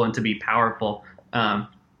meaningful and to be powerful. And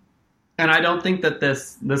I don't think that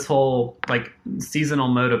this whole like seasonal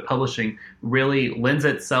mode of publishing really lends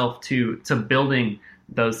itself to building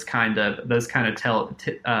those kind of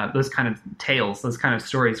tales, those kind of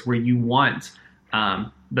stories where you want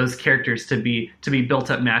those characters to be built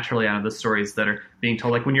up naturally out of the stories that are being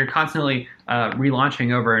told. Like when you're constantly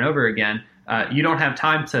relaunching over and over again, you don't have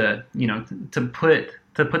time to put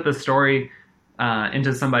the story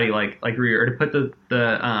into somebody like Greer, or to put the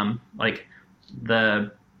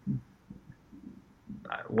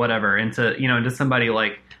whatever into somebody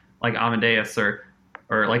like Amadeus or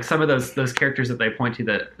like some of those characters that they point to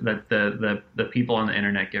that the people on the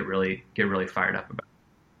internet get really fired up about.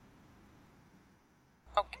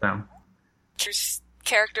 Okay. So. There's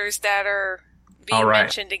characters that are being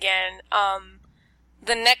mentioned again.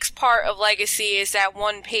 The next part of Legacy is that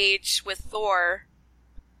one page with Thor.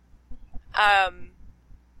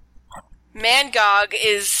 Mangog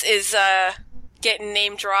is getting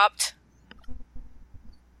name dropped.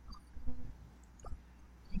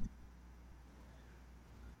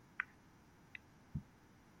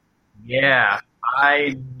 Yeah,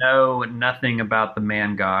 I know nothing about the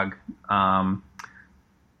Mangog.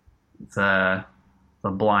 It's a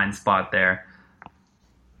blind spot there.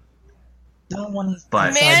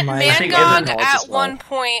 Mangog at one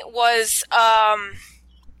point was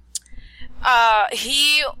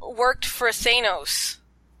he worked for Thanos.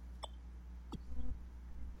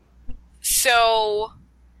 So,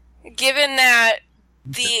 given that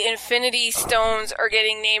the Infinity Stones are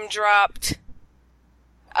getting name dropped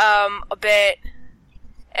a bit,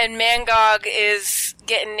 and Mangog is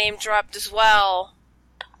getting name dropped as well,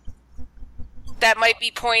 that might be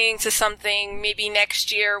pointing to something maybe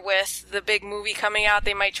next year with the big movie coming out.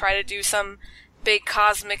 They might try to do some big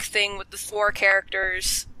cosmic thing with the Thor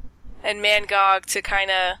characters and Mangog to kind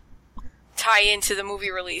of tie into the movie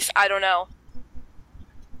release. I don't know.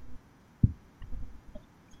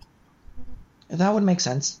 That would make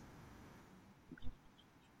sense.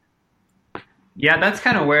 Yeah, that's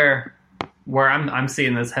kind of where I'm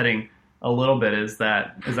seeing this heading a little bit, is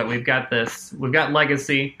that we've got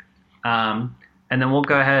Legacy, and then we'll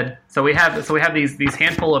go ahead. So we have these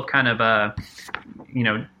handful of kind of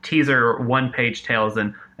teaser 1-page tales,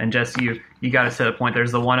 and just you got us to the point.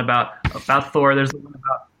 There's the one about Thor. There's the one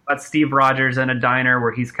about Steve Rogers in a diner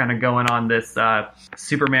where he's kind of going on this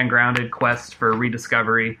Superman grounded quest for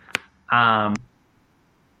rediscovery.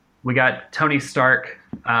 We got Tony Stark,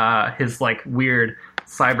 his like weird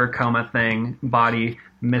cyber coma thing, body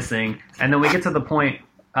missing, and then we get to the point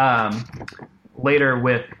later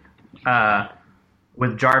with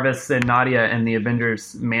Jarvis and Nadia in the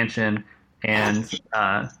Avengers mansion, and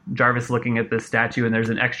Jarvis looking at this statue, and there's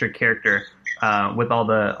an extra character with all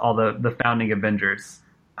the founding Avengers,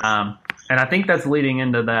 and I think that's leading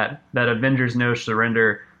into that Avengers No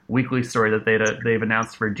Surrender weekly story that they've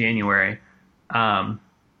announced for January.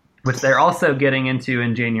 Which they're also getting into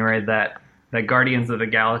in January, that Guardians of the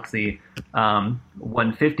Galaxy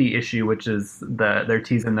 150 issue, which is they're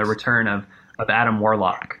teasing the return of Adam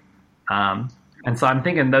Warlock, and so I'm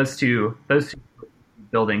thinking those two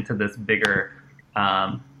building to this bigger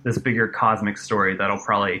cosmic story that'll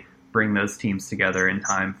probably bring those teams together in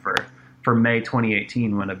time for May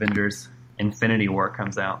 2018 when Avengers Infinity War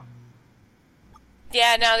comes out.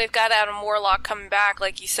 Yeah, now they've got Adam Warlock coming back,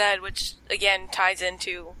 like you said, which, again, ties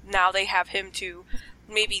into now they have him to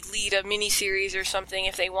maybe lead a miniseries or something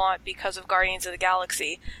if they want because of Guardians of the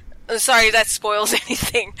Galaxy. Sorry, that spoils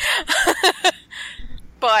anything.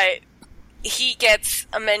 But he gets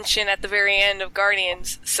a mention at the very end of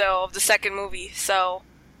Guardians, so of the second movie. So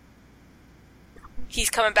he's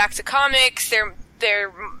coming back to comics.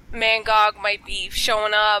 Their Mangog might be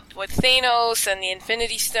showing up with Thanos and the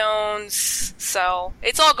Infinity Stones. So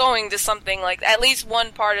it's all going to something like, at least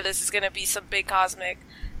one part of this is going to be some big cosmic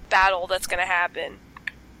battle that's going to happen.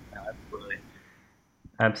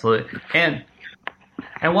 Absolutely. And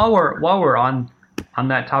while we're on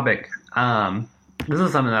that topic, this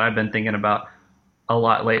is something that I've been thinking about a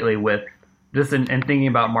lot lately with just in thinking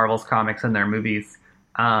about Marvel's comics and their movies.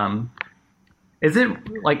 Is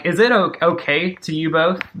it okay to you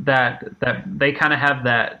both that they kind of have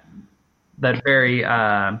that very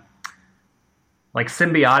like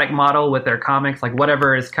symbiotic model with their comics? Like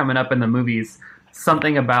whatever is coming up in the movies,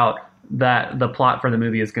 something about that the plot for the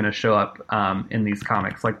movie is going to show up in these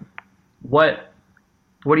comics. Like what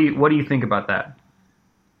do you think about that?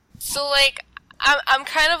 So like I'm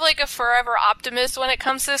kind of like a forever optimist when it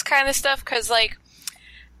comes to this kind of stuff, because like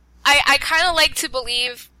I kind of like to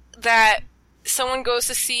believe that someone goes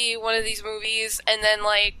to see one of these movies and then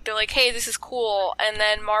like they're like, hey, this is cool, and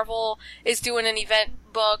then Marvel is doing an event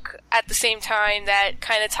book at the same time that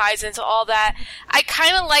kind of ties into all that. I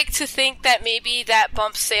kind of like to think that maybe that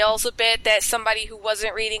bumps sales a bit, that somebody who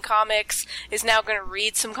wasn't reading comics is now going to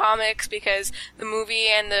read some comics because the movie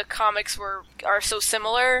and the comics are so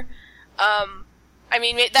similar. I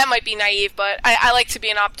mean, that might be naive, but I like to be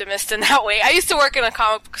an optimist in that way. I used to work in a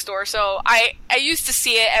comic book store, so I used to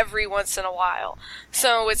see it every once in a while.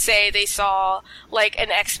 Someone would say they saw, like, an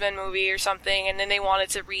X-Men movie or something, and then they wanted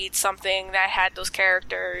to read something that had those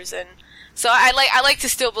characters, and so I like to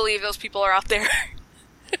still believe those people are out there.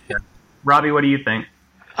 Yeah. Robbie, what do you think?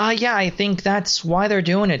 Yeah, I think that's why they're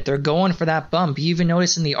doing it. They're going for that bump. You even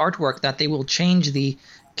notice in the artwork that they will change the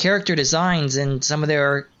character designs and some of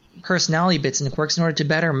their personality bits and quirks in order to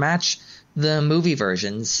better match the movie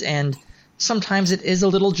versions. And sometimes it is a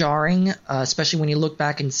little jarring, especially when you look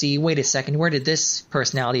back and see, wait a second, where did this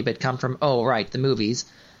personality bit come from? Oh, right, the movies.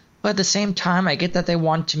 But at the same time, I get that they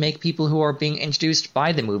want to make people who are being introduced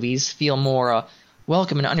by the movies feel more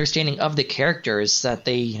welcome and understanding of the characters, that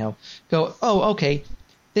they, go, oh, okay,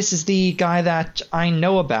 this is the guy that I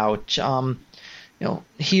know about.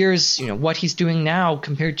 Here's what he's doing now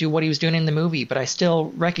compared to what he was doing in the movie, but I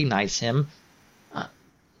still recognize him.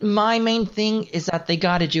 My main thing is that they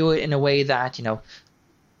got to do it in a way that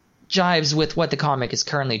jives with what the comic is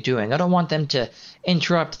currently doing. I don't want them to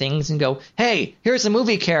interrupt things and go, "Hey, here's a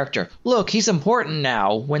movie character. Look, he's important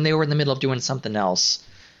now," when they were in the middle of doing something else.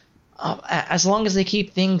 As long as they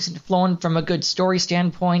keep things flowing from a good story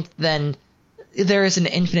standpoint, then there is an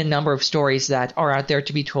infinite number of stories that are out there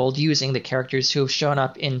to be told using the characters who have shown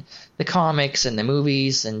up in the comics and the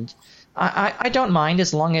movies, and I don't mind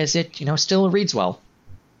as long as it still reads well.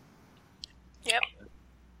 Yep.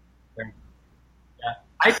 Yeah,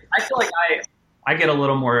 I feel like I get a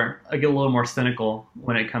little more cynical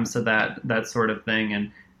when it comes to that sort of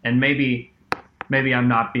thing, and maybe I'm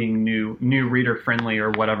not being new reader friendly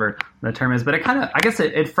or whatever the term is, but I guess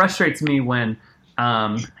it frustrates me when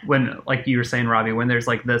like you were saying, Robbie, when there's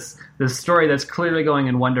like this story that's clearly going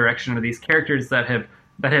in one direction, or these characters that have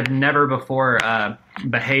never before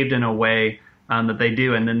behaved in a way that they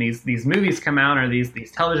do, and then these movies come out, or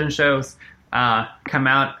these television shows come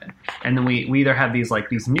out, and then we either have these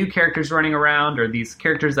new characters running around, or these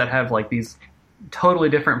characters that have like these totally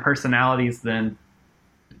different personalities than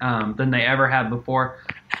they ever have before,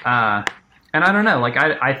 and I don't know, like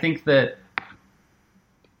I think that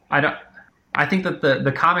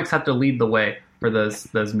the comics have to lead the way for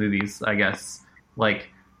those movies, I guess. Like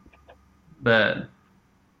the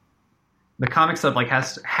comic stuff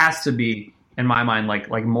has to be, in my mind,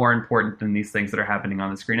 like more important than these things that are happening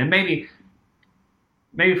on the screen. And maybe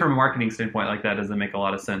from a marketing standpoint, like that doesn't make a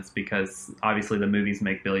lot of sense, because obviously the movies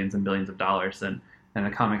make billions and billions of dollars and the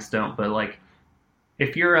comics don't. But like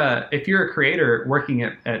if you're a creator working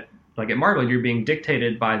at Marvel, you're being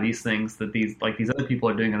dictated by these things that these other people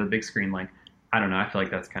are doing on the big screen. Like, I don't know, I feel like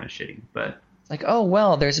that's kind of shitty, but like, oh,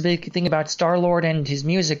 well, there's a big thing about Star-Lord and his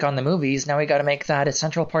music on the movies. Now we got to make that a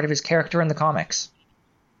central part of his character in the comics.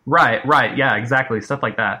 Right, yeah, exactly, stuff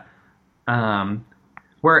like that.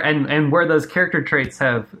 Where those character traits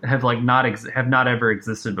have not ever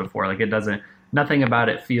existed before. Like nothing about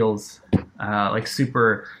it feels like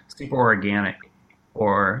super organic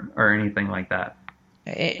or anything like that.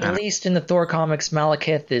 At least in the Thor comics,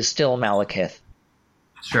 Malekith is still Malekith.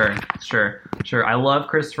 Sure. I love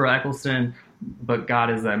Christopher Eccleston. but God,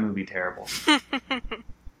 is that movie terrible.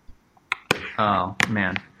 Oh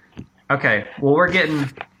man. Okay, well we're getting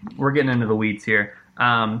into the weeds here.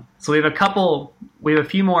 So we have a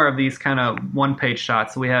few more of these kind of one-page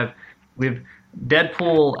shots. So we have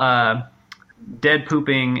Deadpool dead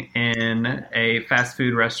pooping in a fast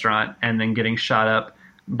food restaurant and then getting shot up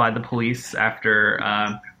by the police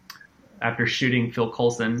after shooting Phil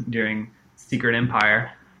Coulson during Secret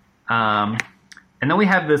Empire. And then we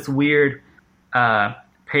have this weird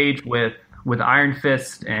page with Iron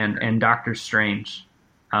Fist and Doctor Strange,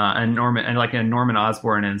 and Norman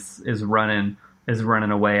Osborn is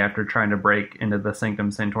running away after trying to break into the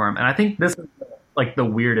Sanctum Sanctorum. And I think this is like the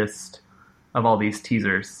weirdest of all these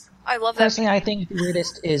teasers. I love that. Personally, I think the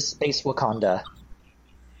weirdest is Space Wakanda.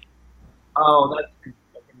 Oh,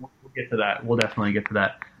 we'll get to that. We'll definitely get to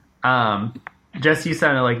that. Jess, you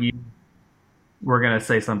sounded like you were gonna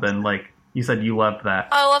say something. Like you said, you loved that.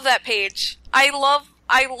 I love that page. I love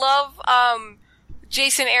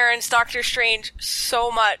Jason Aaron's Doctor Strange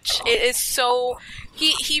so much. It is so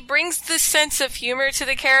he brings this sense of humor to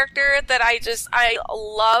the character that I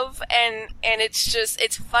love, and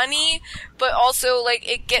it's funny, but also like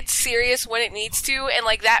it gets serious when it needs to, and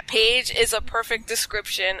like that page is a perfect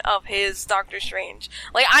description of his Doctor Strange.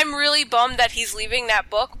 Like I'm really bummed that he's leaving that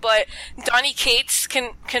book, but Donny Cates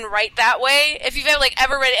can write that way. If you've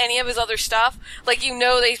ever read any of his other stuff, like you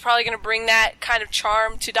know that he's probably going to bring that kind of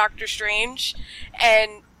charm to Doctor Strange,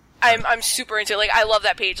 and I'm super into it. Like I love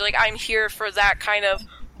that page. Like I'm here for that kind of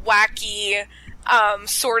wacky,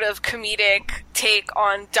 sort of comedic take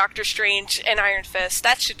on Doctor Strange and Iron Fist.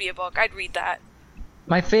 That should be a book. I'd read that.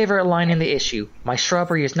 My favorite line in the issue: "My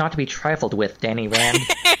shrubbery is not to be trifled with, Danny Rand."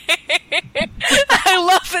 I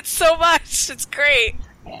love it so much. It's great.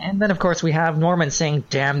 And then, of course, we have Norman saying,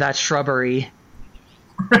 "Damn that shrubbery."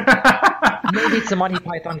 Maybe it's the Monty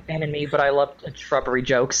Python fan in me, but I love shrubbery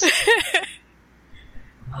jokes.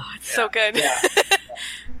 Oh, it's so good. Yeah.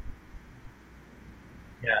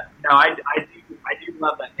 Yeah. No, I do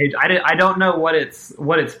love that page. I don't know what it's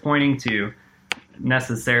pointing to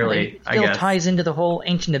necessarily. It still ties into the whole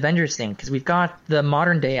Ancient Avengers thing, because we've got the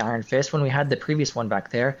modern day Iron Fist when we had the previous one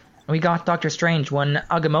back there, and we got Doctor Strange when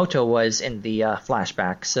Agamotto was in the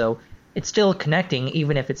flashback. So it's still connecting,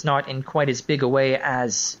 even if it's not in quite as big a way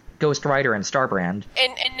as Ghost Rider and Starbrand.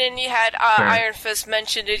 And then you had Sure. Iron Fist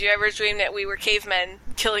mention, "Did you ever dream that we were cavemen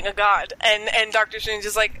killing a god?" And Doctor Strange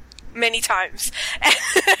is like, "Many times."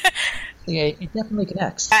 Yeah, it definitely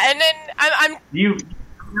connects. And then I'm You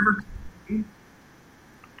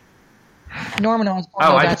Norman Osborn,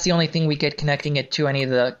 Oh, that's the only thing we get connecting it to any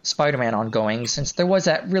of the Spider-Man ongoing, since there was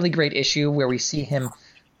that really great issue where we see him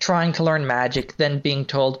trying to learn magic, then being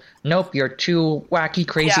told, "Nope, you're too wacky,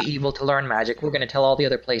 crazy, evil to learn magic. We're going to tell all the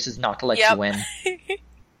other places not to let you in."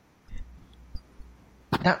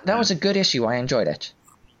 That was a good issue. I enjoyed it.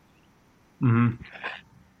 Mm-hmm.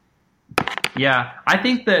 Yeah, I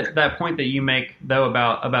think that point that you make though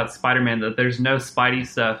about Spider-Man, that there's no Spidey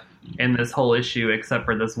stuff in this whole issue except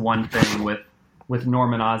for this one thing with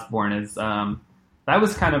Norman Osborn, is that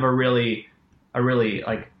was kind of a really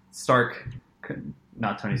like Stark,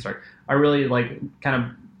 not Tony Stark, a really like kind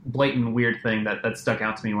of blatant weird thing that stuck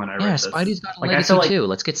out to me when I read this. Yeah, Spidey's got a Like, legacy too.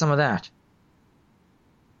 Let's get some of that.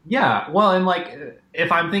 Yeah, well, and like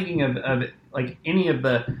if I'm thinking of like any of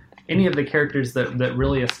the characters that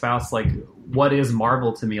really espouse like what is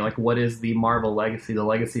Marvel to me, like what is the Marvel legacy, the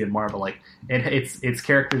legacy of Marvel, like it's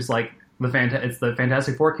characters like it's the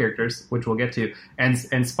Fantastic Four characters, which we'll get to,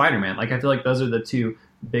 and Spider-Man. Like I feel like those are the two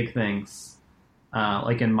big things,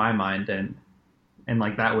 like in my mind, and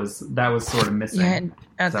like that was sort of missing. Yeah, and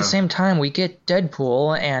at the same time, we get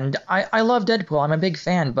Deadpool, and I love Deadpool. I'm a big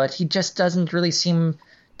fan, but he just doesn't really seem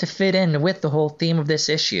to fit in with the whole theme of this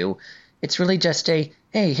issue. It's really just hey,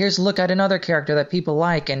 here's a look at another character that people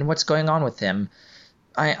like and what's going on with him.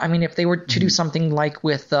 I mean, if they were to do something like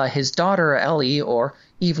with his daughter, Ellie, or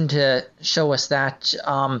even to show us that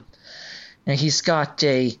he's got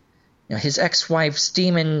his ex-wife's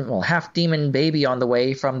half-demon baby on the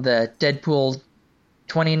way from the Deadpool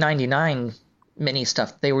 2099 mini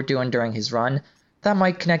stuff they were doing during his run, that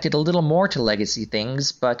might connect it a little more to legacy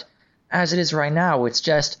things, but as it is right now, it's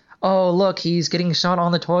just, oh, look, he's getting shot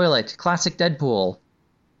on the toilet. Classic Deadpool.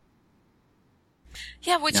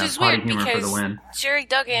 Yeah, which is potty weird humor for the because win. Jerry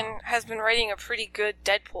Duggan has been writing a pretty good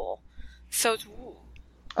Deadpool. So it's,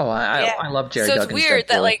 Oh, I love Jerry so Duggan's it's weird Deadpool.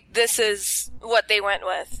 that like this is what they went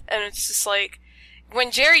with, and it's just like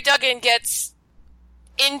when Jerry Duggan gets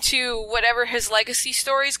into whatever his legacy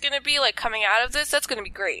story is going to be, like coming out of this, that's going to be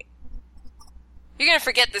great. you're gonna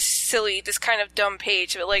forget this kind of dumb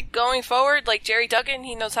page. But like going forward, like Jerry Duggan,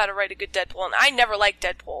 he knows how to write a good Deadpool, and I never liked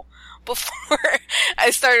Deadpool before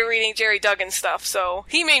I started reading Jerry Duggan stuff. So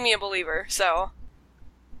he made me a believer. So.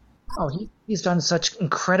 Oh, he's done such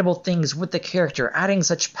incredible things with the character, adding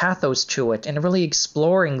such pathos to it, and really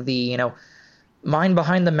exploring the, mind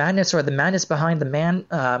behind the madness, or the madness behind the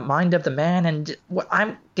mind of the man. And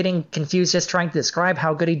I'm getting confused just trying to describe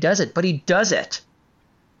how good he does it, but he does it.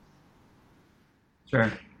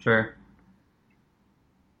 Sure.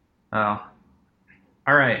 Oh.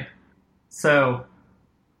 All right. So,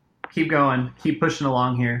 keep going. Keep pushing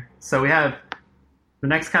along here. So we have the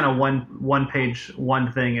next kind of one page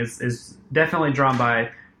thing is definitely drawn by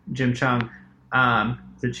Jim Cheung.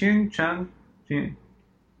 Is it Cheung?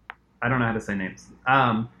 I don't know how to say names.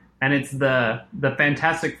 And it's the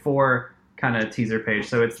Fantastic Four kind of teaser page.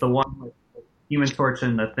 So it's the one with Human Torch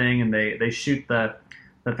and the Thing, and they shoot the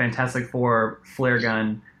Fantastic Four flare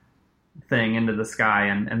gun thing into the sky,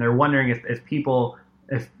 and they're wondering if people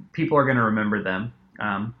are going to remember them.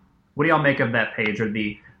 What do y'all make of that page, or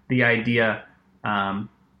the idea? The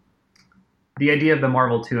idea of the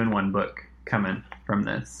Marvel 2-in-1 book coming from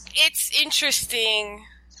this. It's interesting.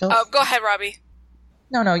 So, go ahead, Robbie.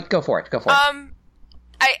 No, go for it. I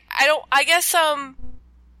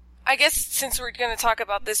guess since we're going to talk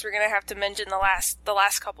about this, we're going to have to mention the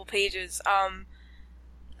last couple pages.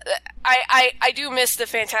 I do miss the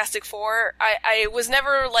Fantastic Four. I was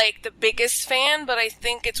never like the biggest fan, but I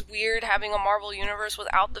think it's weird having a Marvel universe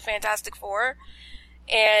without the Fantastic Four.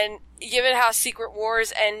 And given how Secret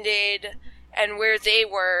Wars ended and where they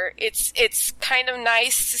were, it's kind of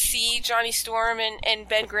nice to see Johnny Storm and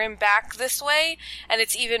Ben Grimm back this way. And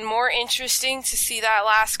it's even more interesting to see that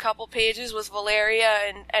last couple pages with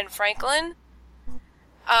Valeria and Franklin.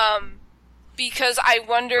 Because I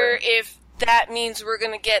wonder if that means we're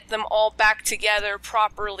going to get them all back together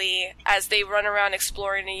properly as they run around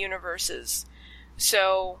exploring the universes.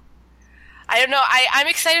 So, I don't know. I'm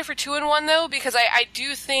excited for 2-in-1 though, because I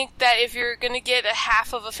do think that if you're going to get a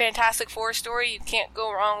half of a Fantastic Four story, you can't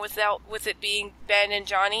go wrong with it being Ben and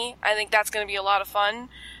Johnny. I think that's going to be a lot of fun.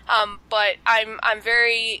 But I'm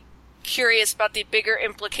very curious about the bigger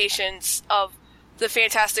implications of the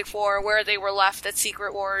Fantastic Four, where they were left at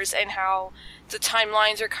Secret Wars, and how the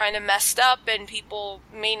timelines are kind of messed up and people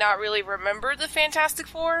may not really remember the Fantastic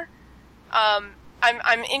Four. I'm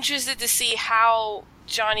interested to see how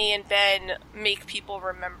Johnny and Ben make people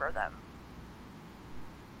remember them.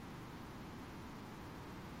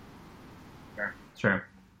 Sure.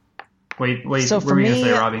 Wait. So what for were you me,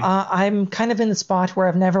 gonna say, Robbie? I'm kind of in the spot where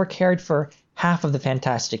I've never cared for half of the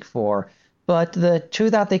Fantastic Four, but the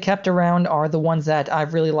two that they kept around are the ones that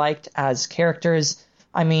I've really liked as characters.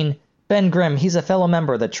 I mean, Ben Grimm, he's a fellow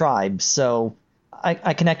member of the tribe, so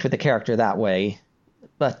I connect with the character that way.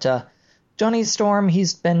 But Johnny Storm,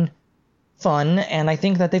 he's been fun, and I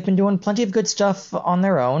think that they've been doing plenty of good stuff on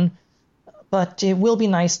their own. But it will be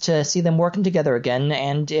nice to see them working together again,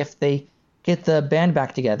 and if they get the band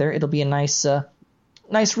back together, it'll be a nice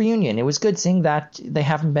reunion. It was good seeing that they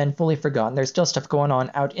haven't been fully forgotten. There's still stuff going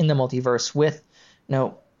on out in the multiverse with,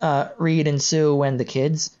 Reed and Sue and the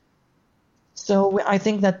kids. So I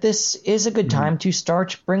think that this is a good time to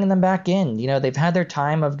start bringing them back in. They've had their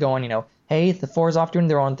time of going, hey, the Four's off doing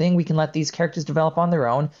their own thing. We can let these characters develop on their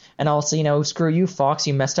own. And also, screw you, Fox.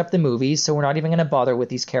 You messed up the movies, so we're not even going to bother with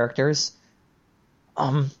these characters.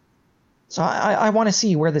 So I want to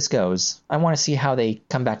see where this goes. I want to see how they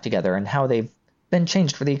come back together and how they've been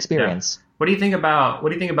changed for the experience. Yeah. What do you think about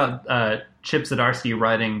Chip Zdarsky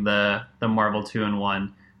writing the Marvel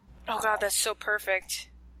 2-in-1? Oh god, that's so perfect.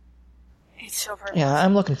 It's so perfect. Yeah,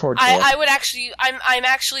 I'm looking forward to it. I'm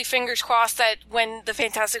actually fingers crossed that when the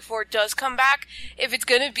Fantastic Four does come back, if it's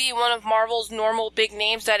going to be one of Marvel's normal big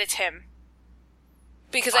names, that it's him.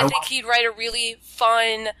 Because I think he'd write a really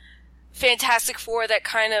fun Fantastic Four that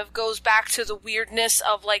kind of goes back to the weirdness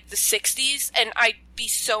of like the 60s, and I'd be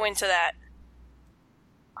so into that.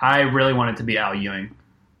 I really want it to be Al Ewing.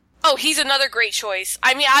 Oh, he's another great choice.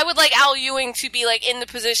 I mean, I would like Al Ewing to be like in the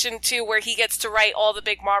position too where he gets to write all the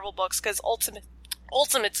big Marvel books, because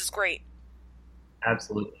Ultimates is great.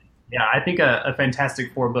 Absolutely. Yeah, I think a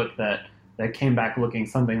Fantastic Four book that came back looking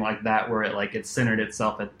something like that, where it centered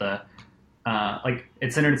itself at the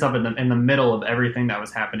in the middle of everything that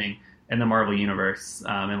was happening in the Marvel universe,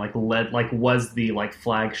 and was the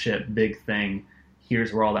flagship big thing.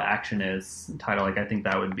 Here's where all the action is title. I think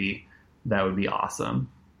that would be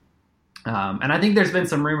awesome. And I think there's been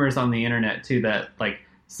some rumors on the internet too that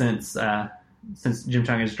since Jim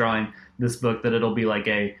Cheung is drawing this book, that it'll be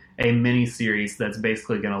a mini series that's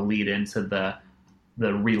basically going to lead into the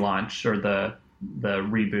relaunch or the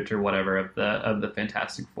reboot or whatever of the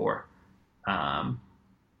Fantastic Four. So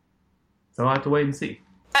I'll have to wait and see.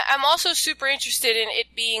 I'm also super interested in it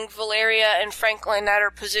being Valeria and Franklin that are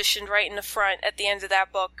positioned right in the front at the end of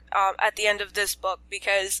that book, at the end of this book,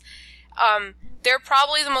 because they're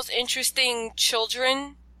probably the most interesting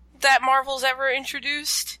children that Marvel's ever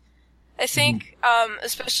introduced, I think,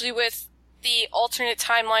 especially with the alternate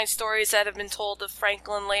timeline stories that have been told of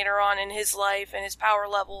Franklin later on in his life and his power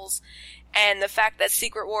levels, and the fact that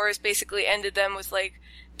Secret Wars basically ended them with, like,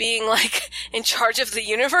 being, like, in charge of the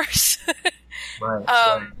universe. Right.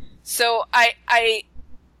 So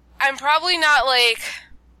I'm probably not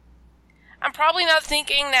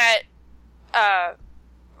thinking that,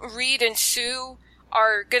 Reed and Sue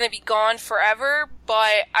are gonna be gone forever,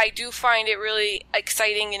 but I do find it really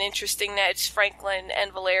exciting and interesting that it's Franklin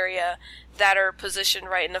and Valeria that are positioned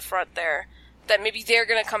right in the front there. That maybe they're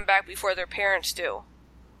gonna come back before their parents do.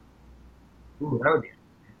 Ooh, that would be.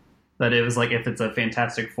 That it was like if it's a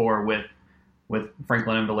Fantastic Four with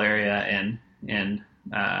Franklin and Valeria and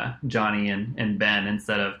Johnny and Ben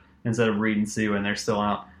instead of Reed and Sue, and they're still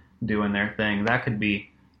out doing their thing. That would be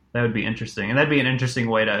interesting, and that'd be an interesting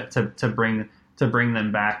way to bring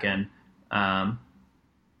them back and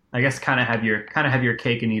I guess kind of have your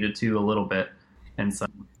cake and eat it too a little bit. And so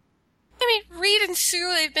I mean, Reed and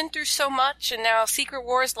Sue, they've been through so much, and now Secret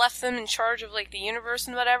Wars left them in charge of, like, the universe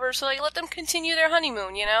and whatever, so, like, let them continue their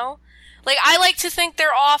honeymoon, you know? Like, I like to think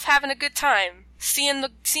they're off having a good time, seeing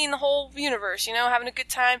the whole universe, you know, having a good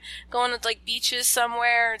time, going to, like, beaches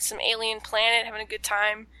somewhere, some alien planet, having a good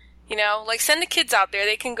time, you know? Like, send the kids out there,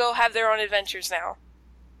 they can go have their own adventures now.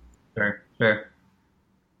 Sure.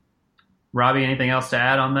 Robbie, anything else to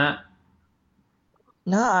add on that?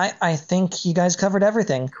 No, I think you guys covered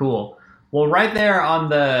everything. Cool. Well, right there on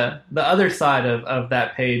the other side of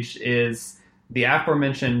that page is the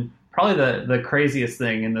aforementioned, probably the craziest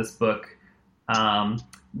thing in this book, the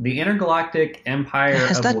Intergalactic Empire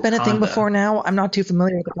Has of that been a thing Wakanda. before now? I'm not too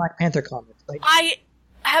familiar with the Black Panther comics. I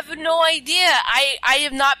have no idea. I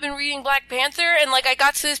have not been reading Black Panther, and, like, I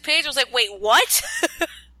got to this page, I was like, wait, what?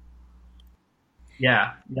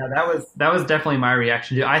 Yeah, that was definitely my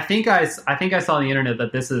reaction to it. I think I saw on the internet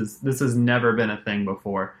that this has never been a thing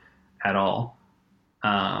before at all.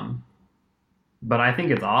 But I think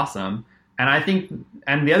it's awesome.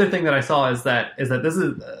 And the other thing that I saw is that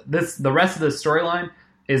the rest of the storyline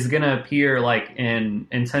is going to appear like in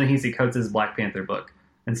Ta-Nehisi Coates' Black Panther book.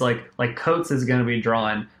 And it's like Coates is going to be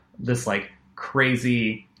drawing this like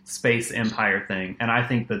crazy space empire thing. And I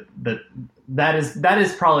think that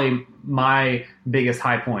is probably my biggest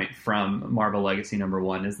high point from Marvel Legacy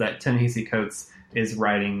 #1 is that Ta-Nehisi Coates is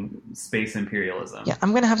writing space imperialism. Yeah, I'm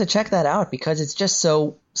going to have to check that out because it's just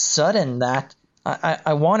so sudden that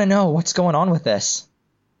I want to know what's going on with this.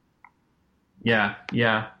 Yeah.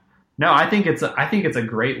 No, I think it's a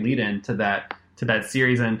great lead-in to that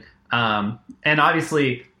series, and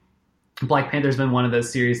obviously Black Panther's been one of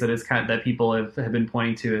those series that is that people have been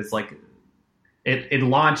pointing to as like it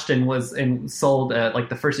launched and sold like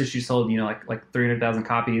the first issue sold like 300,000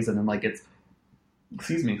 copies, and then like it's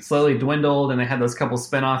slowly dwindled, and they had those couple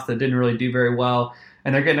spinoffs that didn't really do very well,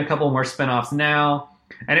 and they're getting a couple more spinoffs now.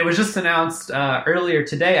 And it was just announced earlier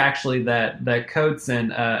today, actually, that Coates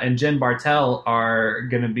and Jen Bartel are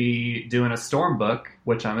going to be doing a Storm book,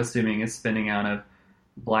 which I'm assuming is spinning out of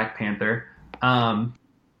Black Panther.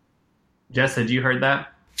 Jess, had you heard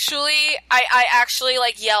that? Actually, I actually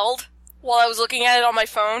like yelled while I was looking at it on my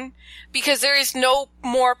phone because there is no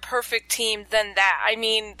more perfect team than that. I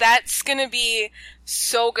mean, that's gonna be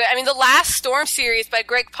so good. I mean, the last Storm series by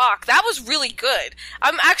Greg Pak, that was really good.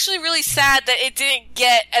 I'm actually really sad that it didn't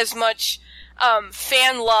get as much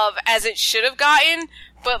fan love as it should have gotten.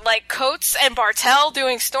 But, like, Coates and Bartel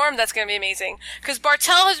doing Storm, that's going to be amazing. Because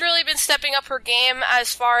Bartel has really been stepping up her game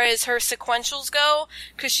as far as her sequentials go,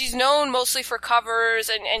 because she's known mostly for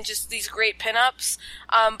covers and just these great pinups.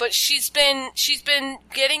 But she's been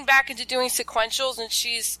getting back into doing sequentials, and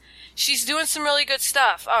she's doing some really good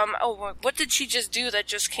stuff. What did she just do that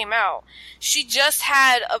just came out? She just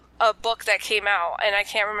had a book that came out, and I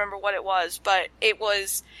can't remember what it was, but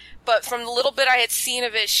But from the little bit I had seen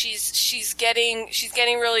of it, she's getting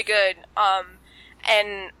really good.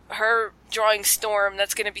 And her drawing Storm,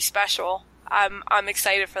 that's going to be special. I'm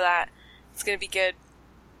excited for that. It's going to be good.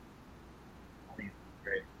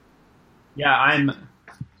 Great. Yeah,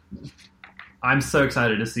 I'm so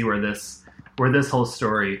excited to see where this whole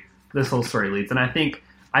story leads. And I think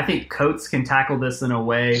Coates can tackle this in a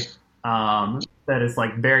way that is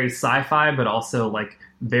like very sci-fi, but also like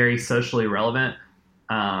very socially relevant.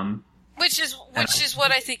 Which is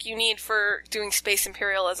what I think you need for doing space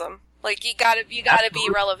imperialism. Like you gotta be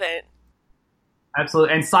relevant.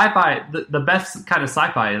 Absolutely. And sci-fi, the best kind of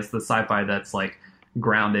sci-fi is the sci-fi that's like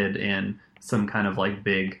grounded in some kind of like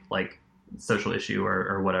big like social issue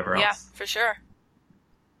or whatever else. Yeah, for sure.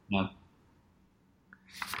 Yeah.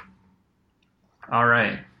 All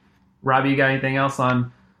right. Robbie, you got anything else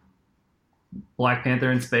on Black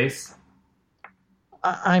Panther in space?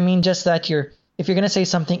 I mean, just that if you're going to say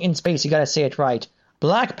something in space, you got to say it right.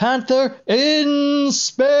 Black Panther in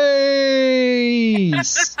space!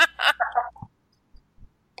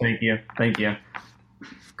 Thank you.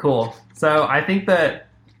 Cool. So I think that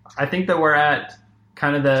we're at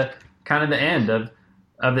kind of the end of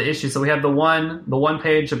the issue. So we have the one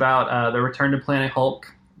page about the return to Planet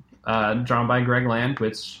Hulk, drawn by Greg Land,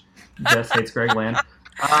 which Jess hates Greg Land.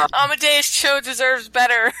 Amadeus Cho deserves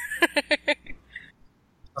better.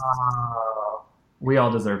 We all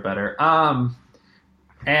deserve better.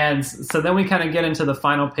 And so then we kind of get into the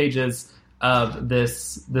final pages of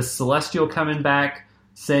this Celestial coming back,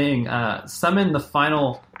 saying, "Summon the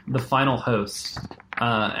final host,"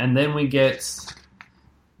 and then we get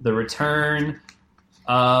the return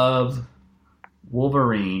of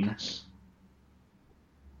Wolverine.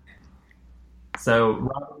 So,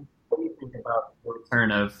 Robin, what do you think about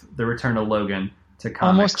the return of Logan to comics?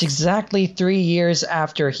 Almost exactly 3 years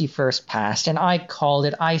after he first passed, and I called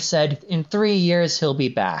it. I said, in 3 years he'll be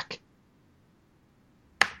back.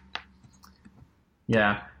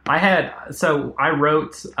 Yeah. I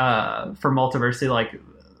wrote for Multiversity, like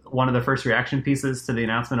one of the first reaction pieces to the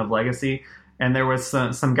announcement of Legacy, and there was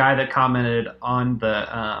some guy that commented on the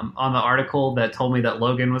article that told me that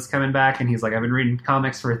Logan was coming back, and he's like, "I've been reading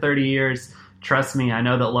comics for 30 years. Trust me, I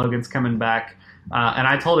know that Logan's coming back." And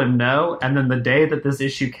I told him no, and then the day that this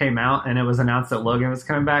issue came out and it was announced that Logan was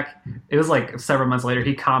coming back, it was like several months later,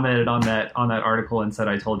 he commented on that article and said,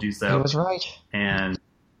 "I told you so." He was right. And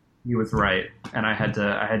he was right, and I had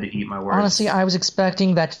to eat my words. Honestly, I was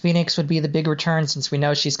expecting that Phoenix would be the big return since we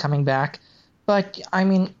know she's coming back. But, I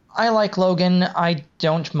mean, I like Logan. I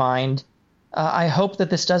don't mind. I hope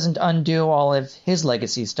that this doesn't undo all of his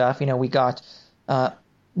legacy stuff. You know, we got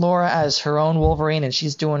Laura as her own Wolverine, and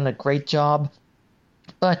she's doing a great job.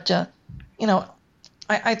 But, you know,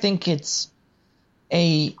 I think it's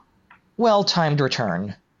a well-timed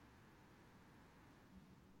return.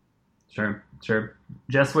 Sure.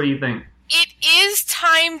 Jess, what do you think? It is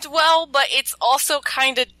timed well, but it's also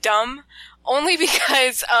kind of dumb. Only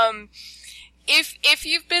because, if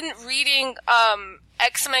you've been reading,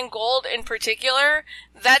 X-Men Gold in particular,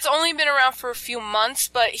 that's only been around for a few months,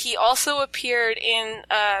 but he also appeared in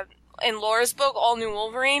Laura's book, All New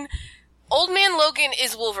Wolverine. Old Man Logan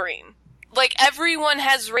is Wolverine. Like, everyone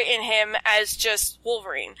has written him as just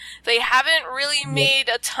Wolverine. They haven't really made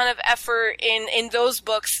a ton of effort in those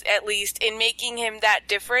books, at least, in making him that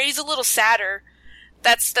different. He's a little sadder.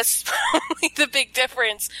 That's probably the big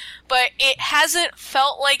difference. But it hasn't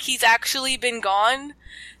felt like he's actually been gone.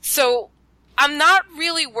 So, I'm not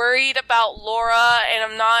really worried about Laura,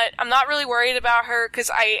 and I'm not really worried about her, because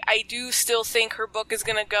I do still think her book is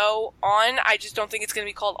gonna go on. I just don't think it's gonna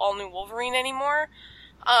be called All New Wolverine anymore.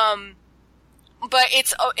 But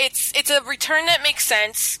it's a return that makes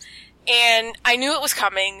sense, and I knew it was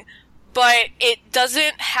coming, but it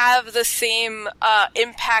doesn't have the same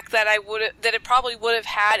impact that it probably would have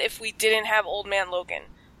had if we didn't have Old Man Logan.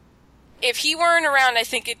 If he weren't around, I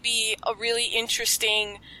think it'd be a really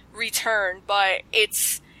interesting return, but it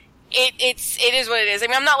is what it is. I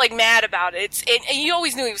mean, I'm not like mad about it. And you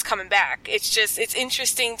always knew he was coming back. It's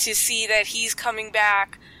interesting to see that he's coming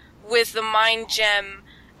back with the Mind Gem.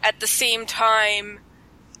 At the same time,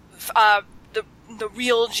 the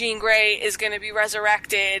real Jean Grey is going to be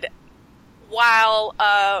resurrected, while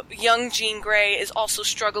young Jean Grey is also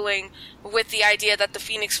struggling with the idea that the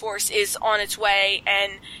Phoenix Force is on its way,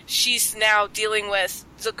 and she's now dealing with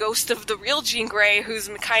the ghost of the real Jean Grey, who's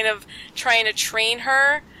kind of trying to train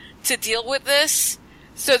her to deal with this.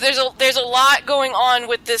 So there's a lot going on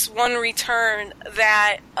with this one return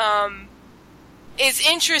that is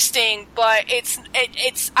interesting, but it's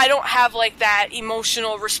I don't have like that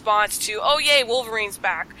emotional response to, oh yay, Wolverine's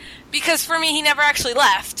back, because for me he never actually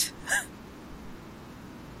left.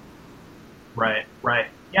 Right.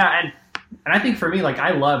 Yeah, and I think for me, like,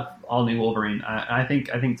 I love All New Wolverine. I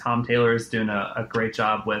think Tom Taylor is doing a great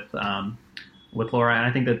job with Laura, and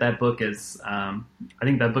I think that book is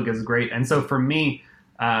great. And so for me,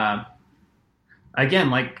 again,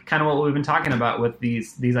 like kind of what we've been talking about with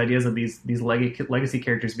these ideas of these legacy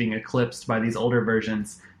characters being eclipsed by these older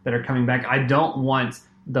versions that are coming back. I don't want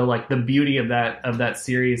the beauty of that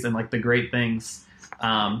series and like the great things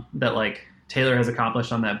that like Taylor has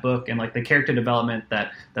accomplished on that book, and like the character development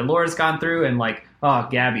that Laura's gone through, and like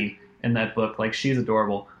Gabby in that book, like she's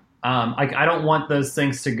adorable. I don't want those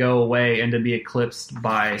things to go away and to be eclipsed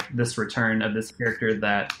by this return of this character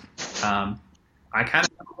that I kind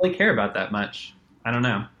of don't really care about that much. I don't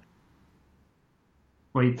know.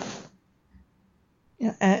 Wait.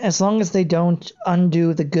 Yeah, as long as they don't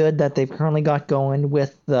undo the good that they've currently got going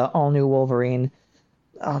with the all-new Wolverine,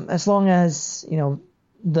 as long as, you know,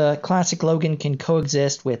 the classic Logan can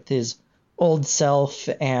coexist with his old self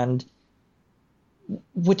and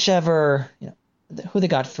whichever, you know, who they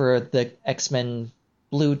got for the X-Men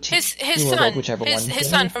Blue team, his son, whichever one. His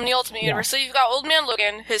son from the Ultimate Universe. So you've got Old Man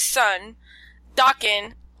Logan, his son,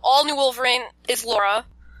 Daken, all new Wolverine is Laura.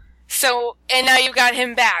 So, and now you've got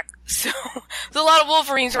him back. So, there's a lot of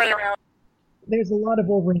Wolverines running around. There's a lot of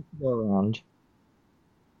Wolverines to go around.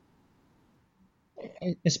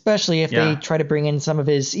 Especially if they try to bring in some of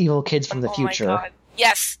his evil kids from the future. My God.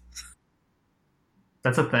 Yes.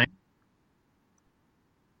 That's a thing.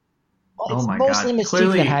 Well, it's mostly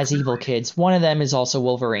Mystique that has evil kids. One of them is also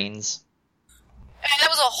Wolverines. And that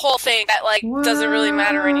was a whole thing that, like, doesn't really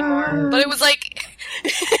matter anymore. But it was like...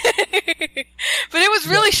 but it was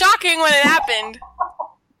really shocking when it happened.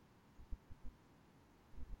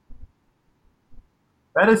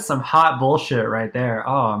 That is some hot bullshit right there.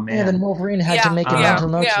 Oh, man. Yeah, then Wolverine had to make a mental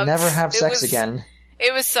note to never have sex again.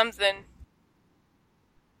 It was something.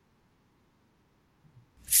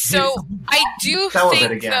 So, I do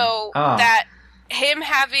think, though, that him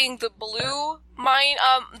having the blue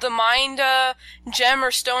mind, gem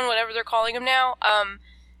or stone, whatever they're calling him now,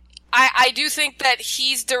 I do think that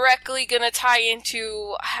he's directly gonna tie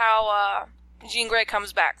into how, Jean Grey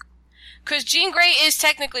comes back. Cause Jean Grey is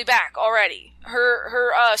technically back already.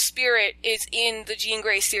 Her spirit is in the Jean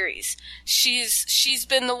Grey series. She's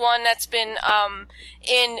been the one that's been,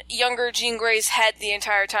 in younger Jean Grey's head the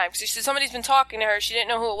entire time. So somebody's been talking to her, she didn't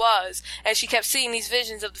know who it was, and she kept seeing these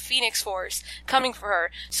visions of the Phoenix Force coming for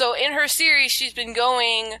her. So in her series, she's been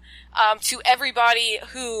going, to everybody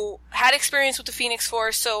who had experience with the Phoenix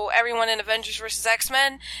Force, so everyone in Avengers vs.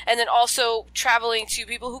 X-Men, and then also traveling to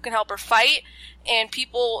people who can help her fight, and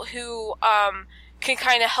people who, can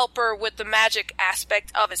kind of help her with the magic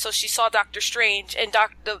aspect of it. So she saw Doctor Strange, and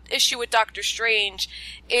the issue with Doctor Strange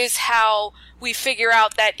is how we figure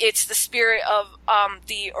out that it's the spirit of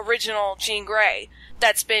the original Jean Grey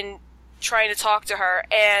that's been trying to talk to her,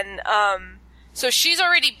 and so she's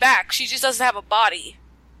already back. She just doesn't have a body.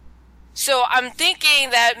 So I'm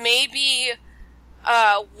thinking that maybe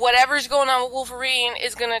whatever's going on with Wolverine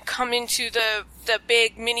is going to come into the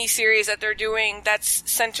big mini-series that they're doing that's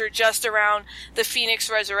centered just around the Phoenix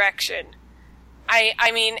Resurrection.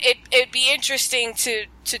 I mean, it'd be interesting to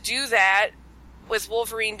do that with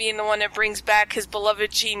Wolverine being the one that brings back his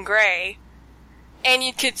beloved Jean Grey. And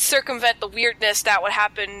you could circumvent the weirdness that would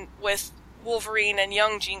happen with Wolverine and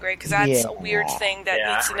young Jean Grey, because that's a weird thing that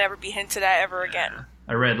needs to never be hinted at ever again.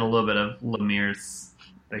 I read a little bit of Lemire's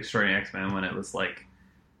Extraordinary X-Men when it was, like,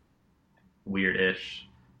 weird-ish.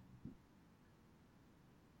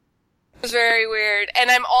 It was very weird. And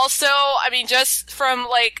I'm also, I mean, just from,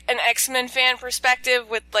 like, an X-Men fan perspective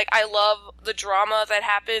with, like, I love the drama that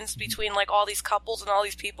happens between, like, all these couples and all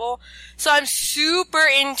these people. So I'm super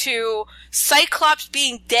into Cyclops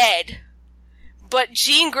being dead, but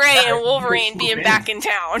Jean Grey and Wolverine being back in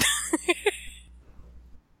town.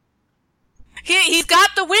 He's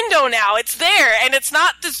got the window now. It's there, and it's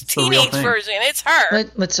not this teenage version. It's her.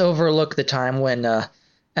 Let's overlook the time when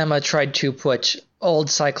Emma tried to put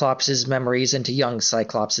old Cyclops' memories into young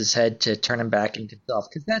Cyclops' head to turn him back into himself,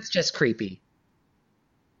 because that's just creepy.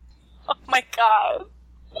 Oh my God.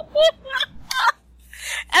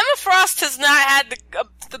 Emma Frost has not had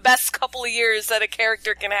the best couple of years that a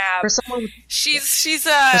character can have. For someone, she's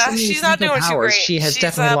not doing too great. She has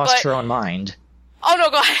definitely lost her own mind. Oh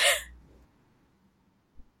no, go ahead.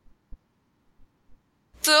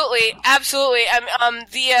 Absolutely.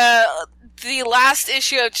 The last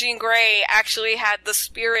issue of Jean Grey actually had the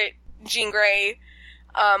spirit Jean Grey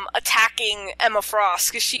attacking Emma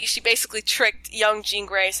Frost, because she basically tricked young Jean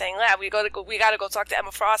Grey, saying, we gotta go talk to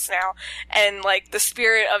Emma Frost now, and like the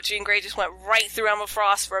spirit of Jean Grey just went right through Emma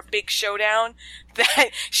Frost for a big showdown.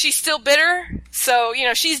 That she's still bitter, so you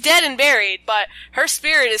know she's dead and buried, but her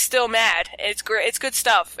spirit is still mad. It's great. It's good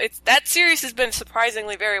stuff. That series has been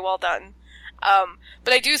surprisingly very well done.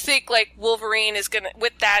 But I do think, like, Wolverine is gonna,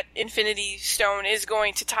 with that Infinity Stone, is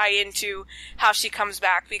going to tie into how she comes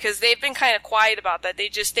back, because they've been kind of quiet about that. They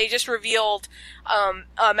just revealed,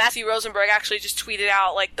 Matthew Rosenberg actually just tweeted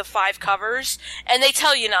out, like, the 5 covers, and they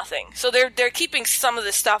tell you nothing. So they're keeping some of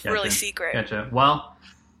this stuff really secret. Gotcha. Well,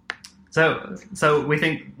 So we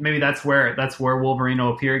think maybe that's where Wolverine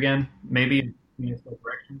will appear again. Maybe in his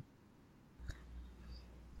direction.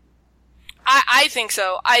 I think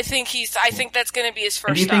so. I think that's going to be his first.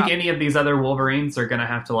 And do you stop. think any of these other Wolverines are going to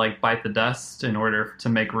have to like bite the dust in order to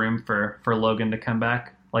make room for Logan to come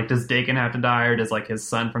back? Like, does Daken have to die, or does like his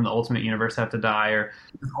son from the Ultimate Universe have to die, or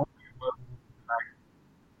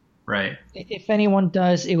right? If anyone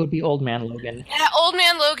does, it would be Old Man Logan. Yeah, Old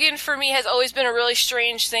Man Logan for me has always been a really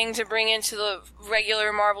strange thing to bring into the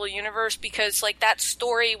regular Marvel universe because like that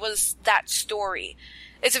story was that story.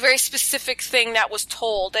 It's a very specific thing that was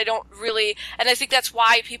told. I don't really, and I think that's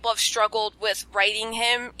why people have struggled with writing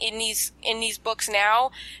him in these books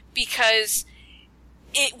now, because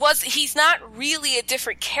he's not really a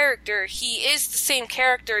different character. He is the same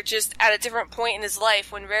character, just at a different point in his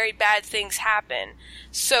life when very bad things happen.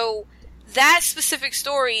 So that specific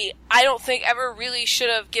story, I don't think ever really should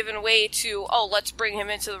have given way to, let's bring him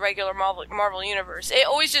into the regular Marvel universe. It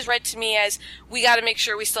always just read to me as, we gotta make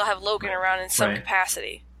sure we still have Logan around in some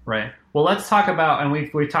capacity. Right. Well, let's talk about, and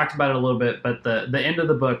we've talked about it a little bit, but the end of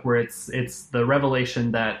the book where it's the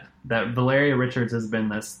revelation that Valeria Richards has been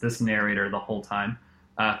this narrator the whole time,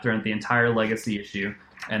 throughout the entire Legacy issue,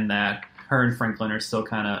 and that her and Franklin are still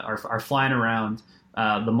kind of are flying around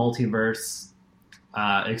the multiverse,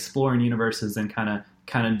 exploring universes and kind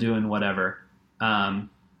of doing whatever.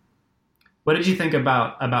 What did you think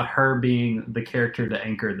about her being the character to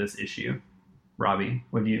anchor this issue, Robbie?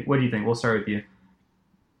 What do you think? We'll start with you.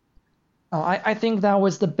 Oh, I think that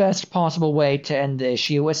was the best possible way to end the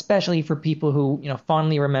issue, especially for people who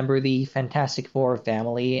fondly remember the Fantastic Four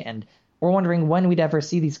family and were wondering when we'd ever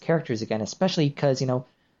see these characters again. Especially because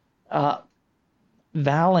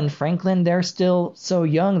Val and Franklin, they're still so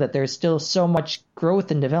young that there's still so much growth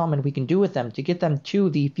and development we can do with them to get them to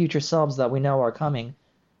the future selves that we know are coming.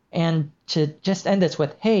 And to just end this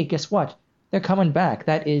with, hey, guess what? They're coming back.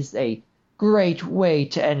 That is a great way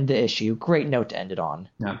to end the issue. Great note to end it on.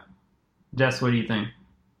 Yeah. Jess, what do you think?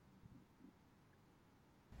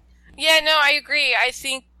 Yeah, no, I agree. I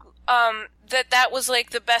think that was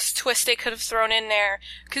like the best twist they could have thrown in there,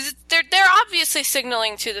 because they're obviously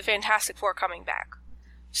signaling to the Fantastic Four coming back.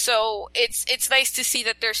 So it's nice to see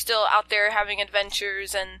that they're still out there having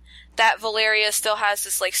adventures, and that Valeria still has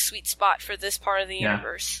this like sweet spot for this part of the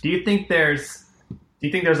universe. Do you think there's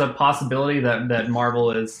a possibility that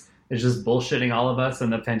Marvel is just bullshitting all of us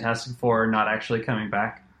and the Fantastic Four are not actually coming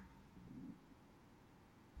back?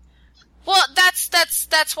 Well,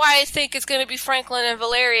 that's why I think it's going to be Franklin and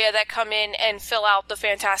Valeria that come in and fill out the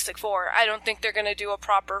Fantastic Four. I don't think they're going to do a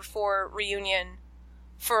proper Four reunion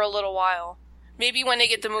for a little while. Maybe when they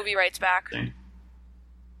get the movie rights back.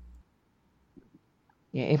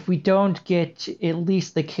 Yeah, if we don't get at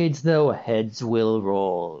least the kids, though, heads will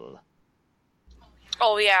roll.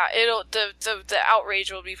 Oh yeah, the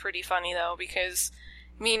outrage will be pretty funny though, because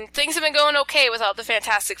I mean, things have been going okay without the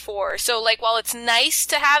Fantastic Four. So, like, while it's nice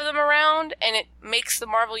to have them around and it makes the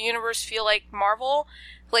Marvel Universe feel like Marvel,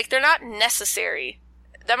 like, they're not necessary.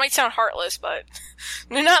 That might sound heartless, but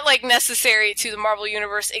they're not, like, necessary to the Marvel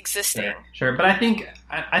Universe existing. Sure. But I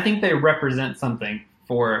think they represent something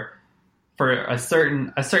for a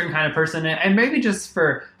certain kind of person, and maybe just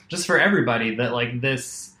for everybody, that, like,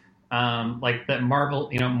 this, like, that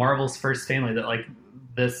Marvel, Marvel's first family, that, like,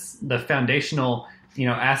 the foundational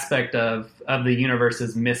aspect of the universe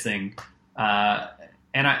is missing,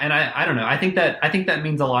 and I don't know. I think that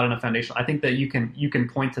means a lot in a foundation. I think that you can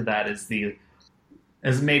point to that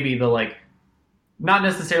as maybe the, like, not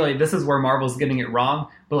necessarily this is where Marvel's getting it wrong,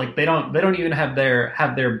 but like they don't even have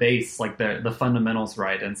their base, like the fundamentals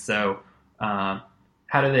right, and so how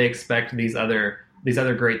do they expect these other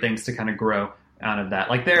great things to kind of grow out of that?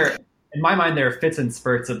 Like in my mind, there are fits and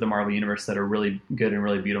spurts of the Marvel Universe that are really good and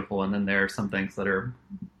really beautiful, and then there are some things that are,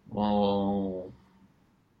 well,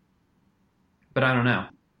 but I don't know.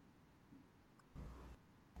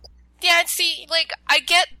 Yeah, see, like, I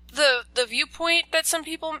get the viewpoint that some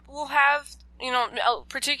people will have,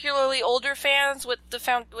 particularly older fans with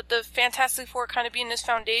the Fantastic Four kind of being this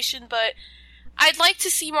foundation, but I'd like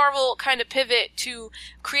to see Marvel kind of pivot to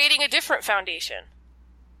creating a different foundation.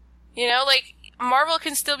 Like, Marvel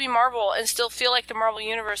can still be Marvel and still feel like the Marvel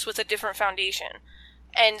Universe with a different foundation,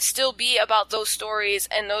 and still be about those stories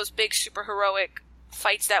and those big superheroic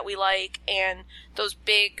fights that we like, and those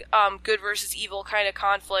big good versus evil kind of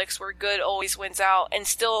conflicts where good always wins out, and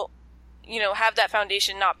still, have that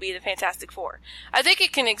foundation not be the Fantastic Four. I think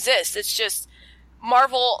it can exist. It's just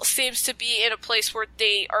Marvel seems to be in a place where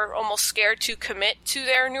they are almost scared to commit to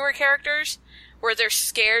their newer characters, where they're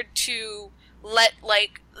scared to let,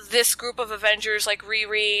 like, this group of Avengers, like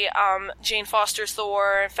Riri, Jane Foster's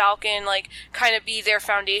Thor, and Falcon, like, kind of be their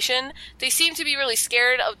foundation. They seem to be really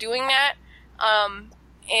scared of doing that,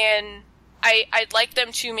 and I'd like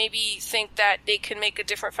them to maybe think that they can make a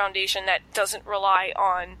different foundation that doesn't rely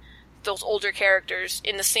on those older characters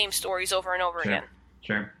in the same stories over and over again.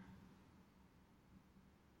 Sure.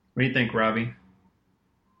 What do you think, Robbie?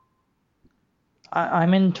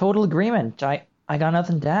 I'm in total agreement. I got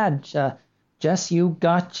nothing to add. Jess, you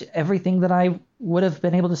got everything that I would have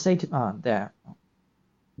been able to say to there.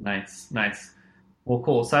 Nice. Well,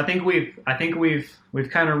 cool. So I think we've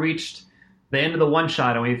kind of reached the end of the one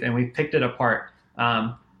shot, and we've picked it apart.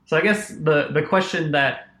 So I guess the question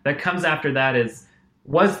that comes after that is,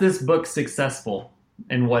 was this book successful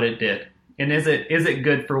in what it did, and is it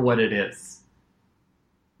good for what it is?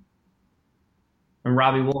 And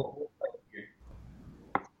Robbie, we'll start with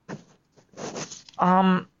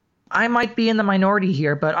you. I might be in the minority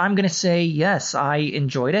here, but I'm going to say yes, I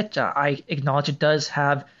enjoyed it. I acknowledge it does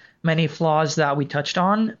have many flaws that we touched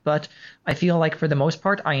on, but I feel like for the most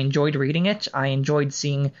part, I enjoyed reading it. I enjoyed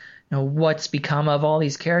seeing what's become of all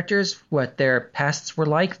these characters, what their pasts were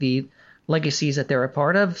like, the legacies that they're a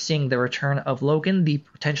part of, seeing the return of Logan, the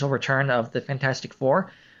potential return of the Fantastic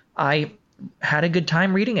Four. I had a good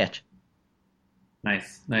time reading it.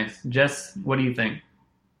 Nice. Jess, what do you think?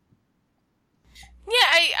 Yeah,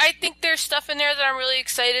 I think there's stuff in there that I'm really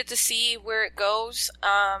excited to see where it goes.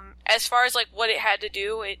 As far as like what it had to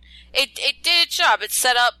do, it did its job. It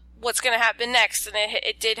set up what's going to happen next, and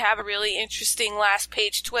it did have a really interesting last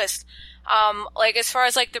page twist. Like as far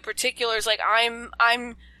as like the particulars, like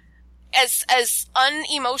I'm as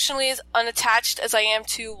unemotionally as unattached as I am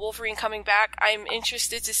to Wolverine coming back. I'm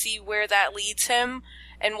interested to see where that leads him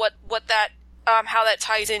and what that how that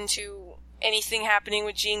ties into anything happening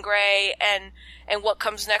with Jean Grey and what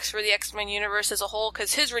comes next for the X-Men universe as a whole,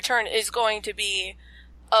 because his return is going to be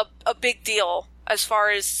a big deal as far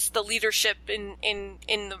as the leadership in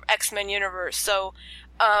the X-Men universe. So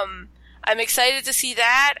I'm excited to see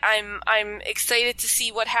that. I'm excited to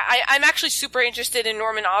see I'm actually super interested in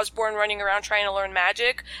Norman Osborn running around trying to learn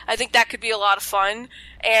magic. I think that could be a lot of fun,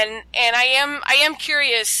 and I am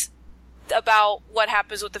curious about what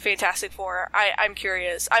happens with the Fantastic Four. I'm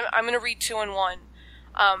curious. I'm going to read 2 and 1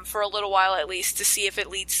 for a little while at least to see if it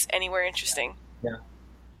leads anywhere interesting.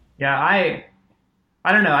 Yeah. I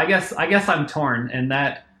don't know. I guess I'm torn, and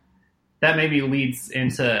that maybe leads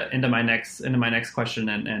into my next question,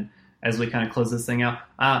 and as we kind of close this thing out.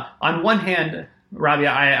 On one hand, Robbie,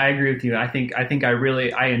 I agree with you. I think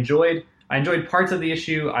I enjoyed parts of the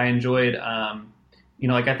issue. I enjoyed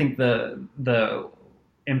like I think the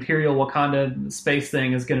Imperial Wakanda space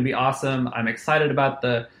thing is going to be awesome. I'm excited about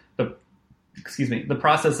the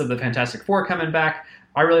process of the Fantastic Four coming back.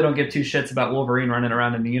 I really don't give two shits about Wolverine running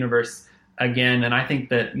around in the universe again, and I think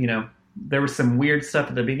that there was some weird stuff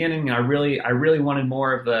at the beginning. I really wanted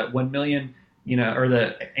more of the 1 million, or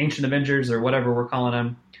the Ancient Avengers or whatever we're calling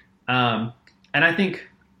them. And I think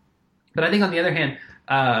on the other hand,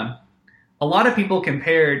 a lot of people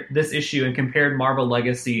compared this issue and compared Marvel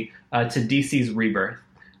Legacy to DC's Rebirth.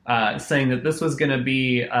 Saying that this was going to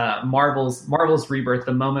be Marvel's Rebirth,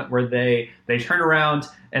 the moment where they turn around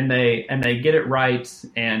and they get it right,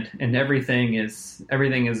 and everything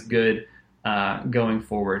is good going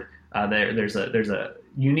forward. There's a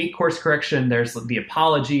unique course correction. There's the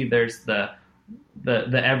apology. There's the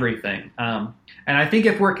everything. And I think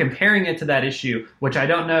if we're comparing it to that issue, which I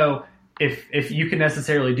don't know if you can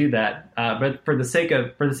necessarily do that, but for the sake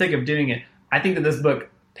of doing it, I think that this book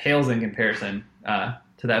pales in comparison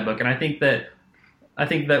to that book, and I think that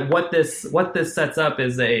what this sets up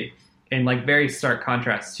is in very stark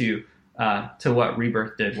contrast to what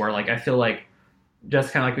Rebirth did, where I feel like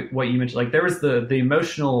just kind of like what you mentioned, like there was the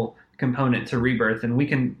emotional component to Rebirth, and we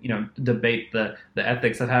can debate the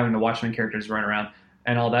ethics of having the Watchmen characters run around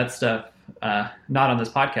and all that stuff. Not on this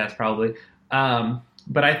podcast probably,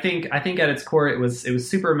 but I think at its core it was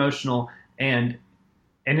super emotional, and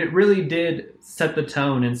it really did set the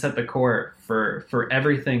tone and set the core for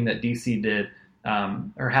everything that DC did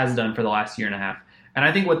or has done for the last year and a half. And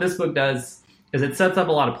I think what this book does is it sets up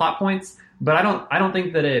a lot of plot points, but I don't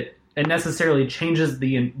think that it necessarily changes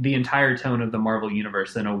the entire tone of the Marvel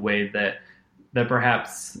universe in a way that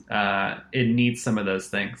perhaps it needs some of those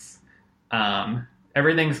things.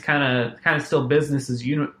 Everything's kind of still business as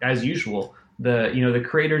usual. The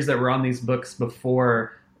creators that were on these books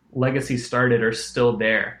before Legacy started are still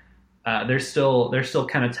there. They're still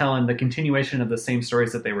kind of telling the continuation of the same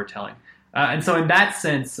stories that they were telling. And so in that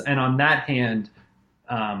sense, and on that hand,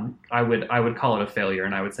 I would call it a failure,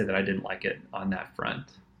 and I would say that I didn't like it on that front.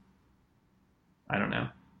 I don't know.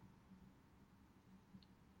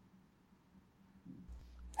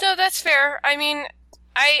 No, that's fair. I mean,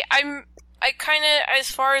 I kind of, as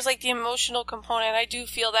far as like the emotional component, I do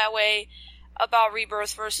feel that way about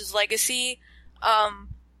Rebirth versus Legacy.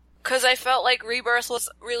 Cause I felt like Rebirth was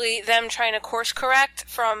really them trying to course correct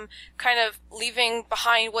from kind of leaving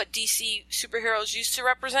behind what DC superheroes used to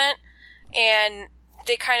represent. And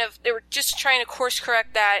they were just trying to course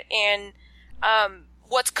correct that. And,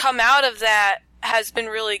 what's come out of that has been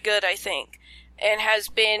really good, I think. And has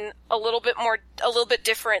been a little bit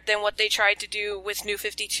different than what they tried to do with New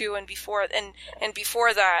 52 and before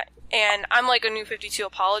that. And I'm like a New 52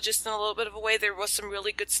 apologist in a little bit of a way. There was some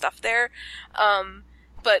really good stuff there.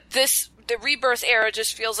 But the Rebirth era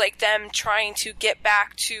just feels like them trying to get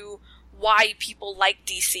back to why people like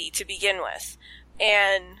DC to begin with.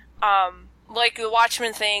 And, like the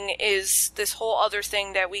Watchmen thing is this whole other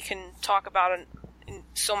thing that we can talk about in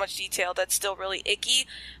so much detail that's still really icky.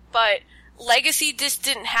 But Legacy just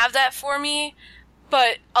didn't have that for me,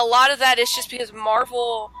 but a lot of that is just because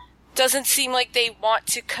Marvel doesn't seem like they want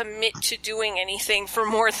to commit to doing anything for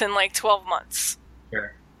more than like 12 months.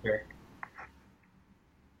 Sure.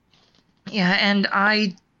 Yeah, and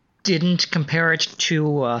I didn't compare it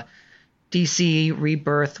to DC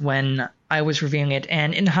Rebirth when I was reviewing it,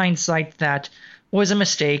 and in hindsight, that was a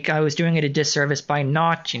mistake. I was doing it a disservice by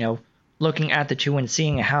not, looking at the two and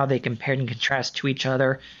seeing how they compared and contrast to each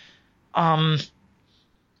other.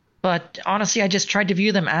 But honestly, I just tried to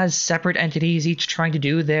view them as separate entities, each trying to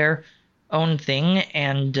do their own thing,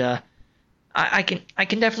 and I can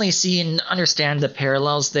definitely see and understand the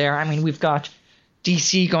parallels there. I mean, we've got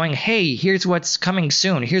DC going, hey, here's what's coming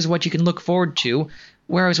soon, here's what you can look forward to,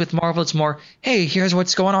 whereas with Marvel it's more, hey, here's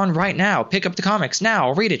what's going on right now, pick up the comics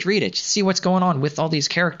now, read it, see what's going on with all these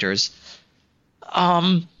characters.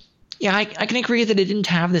 Yeah, I can agree that it didn't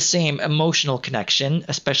have the same emotional connection,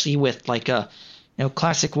 especially with like a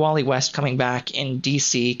classic Wally West coming back in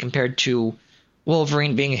DC compared to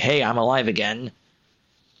Wolverine being, hey, I'm alive again.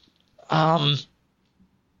 But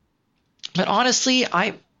honestly,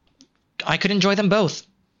 I could enjoy them both.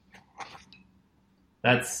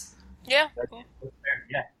 That's fair.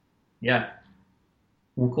 Yeah.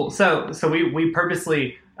 Well, cool. So we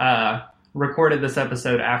purposely recorded this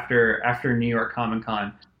episode after New York Comic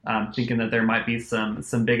Con. Thinking that there might be some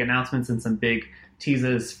big announcements and some big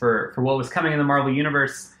teases for what was coming in the Marvel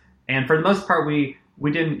Universe. And for the most part, we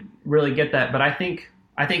didn't really get that. But I think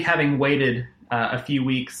having waited a few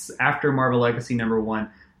weeks after Marvel Legacy #1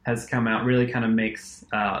 has come out really kind of makes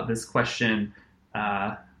this question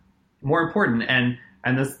more important. And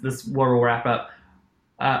this where we'll wrap up.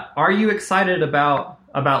 Are you excited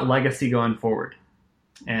about Legacy going forward?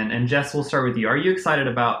 And Jess, we'll start with you. Are you excited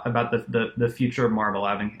about the future of Marvel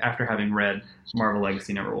after having read Marvel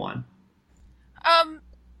Legacy #1?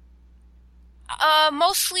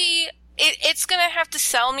 Mostly it's gonna have to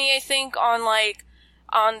sell me, I think, on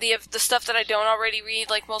the stuff that I don't already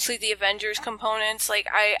read, like mostly the Avengers components. Like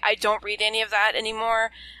I don't read any of that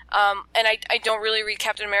anymore. And I don't really read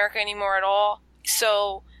Captain America anymore at all.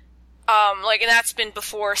 So, and that's been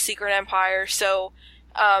before Secret Empire. So,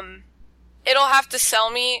 it'll have to sell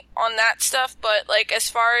me on that stuff, but like as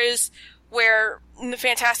far as where the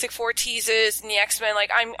Fantastic Four teases and the X-Men, like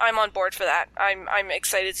I'm on board for that. I'm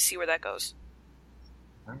excited to see where that goes.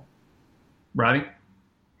 Robbie?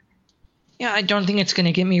 Yeah, I don't think it's going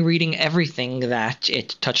to get me reading everything that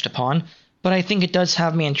it touched upon, but I think it does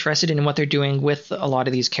have me interested in what they're doing with a lot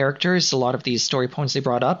of these characters, a lot of these story points they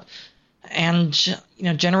brought up, and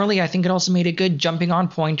generally I think it also made a good jumping on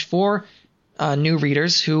point for new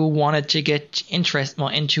readers who wanted to get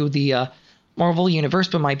into the Marvel Universe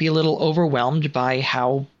but might be a little overwhelmed by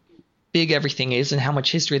how big everything is and how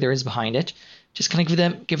much history there is behind it. Just kind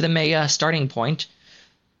of give them a starting point.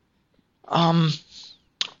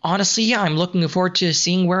 Honestly, yeah, I'm looking forward to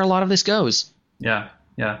seeing where a lot of this goes. Yeah.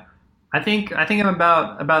 I think I'm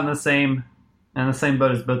about in the same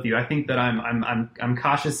boat as both of you. I think that I'm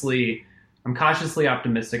cautiously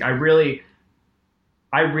optimistic. I really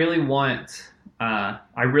want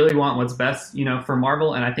what's best, for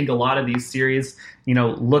Marvel, and I think a lot of these series,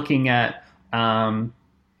 looking at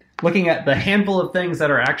the handful of things that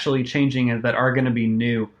are actually changing and that are going to be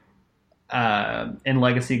new in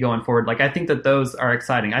Legacy going forward. Like I think that those are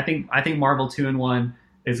exciting. I think Marvel 2-in-1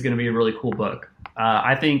 is going to be a really cool book.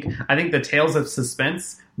 I think the Tales of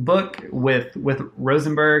Suspense book with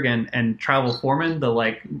Rosenberg and Travel Foreman,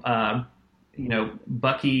 the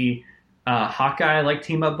Bucky Hawkeye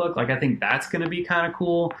team up book. I think that's going to be kind of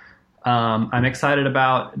cool. I'm excited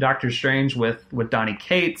about Doctor Strange with Donny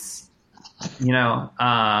Cates.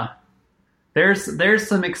 There's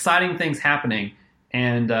some exciting things happening,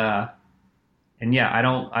 and yeah, I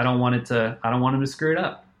don't want him to screw it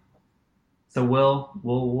up. So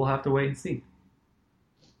we'll have to wait and see.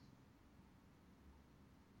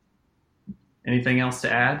 Anything else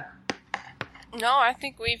to add? No, I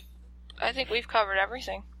think we've covered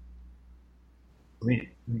everything. Sweet.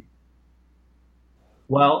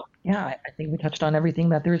 Well, Yeah, I think we touched on everything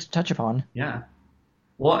that there is to touch upon. yeah.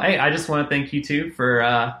 Well, hey, I just want to thank you two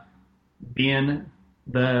for being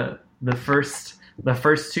the first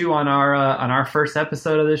two on our first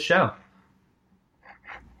episode of this show.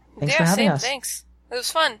 Thanks for having us. Thanks. It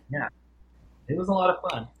was fun. Yeah, it was a lot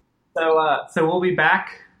of fun. So we'll be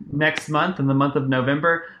back next month in the month of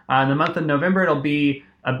November. In the month of November, it'll be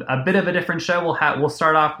a bit of a different show. We'll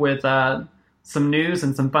start off with some news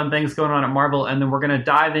and some fun things going on at Marvel, and then we're going to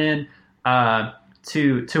dive in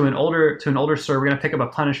to an older story. We're going to pick up a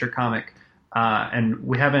Punisher comic, and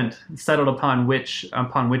we haven't settled upon which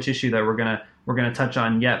issue that we're gonna touch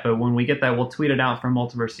on yet. But when we get that, we'll tweet it out from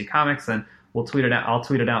Multiversity Comics, and we'll tweet it out. I'll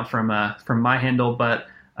tweet it out from my handle. But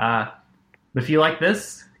if you like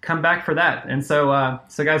this, come back for that. And so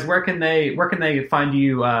guys, where can they find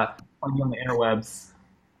you on the interwebs?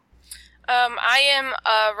 I am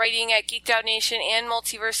writing at Geeked Out Nation and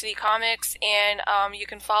Multiversity Comics, and you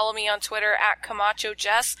can follow me on Twitter at Camacho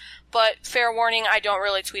Jess. But fair warning, I don't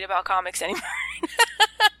really tweet about comics anymore.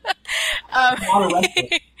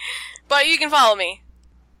 But you can follow me.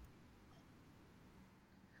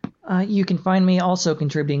 You can find me also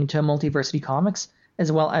contributing to Multiversity Comics, as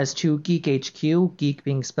well as to Geek HQ, geek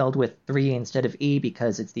being spelled with 3 instead of E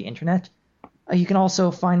because it's the internet. You can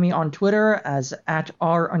also find me on Twitter as at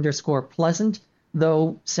 @r_pleasant,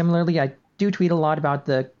 though similarly I do tweet a lot about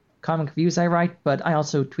the comic reviews I write, but I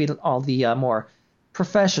also tweet all the more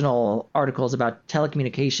professional articles about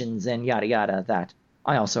telecommunications and yada yada that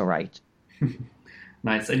I also write.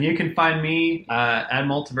 Nice. And you can find me at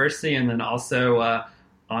Multiversity, and then also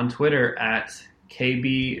on Twitter at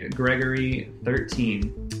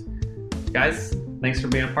KBGregory13. Guys, thanks for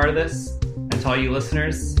being a part of this. And to all you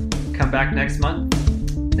listeners, come back next month.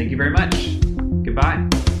 Thank you very much. Goodbye.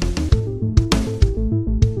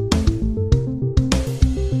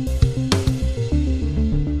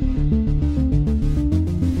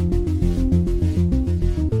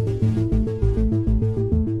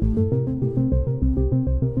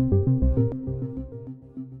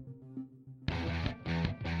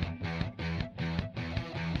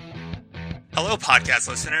 Hello, podcast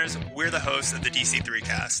listeners. We're the hosts of the DC3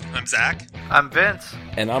 Cast. I'm Zach. I'm Vince.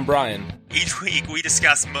 And I'm Brian. Each week, we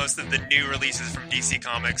discuss most of the new releases from DC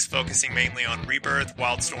Comics, focusing mainly on Rebirth,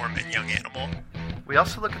 Wildstorm, and Young Animal. We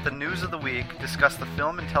also look at the news of the week, discuss the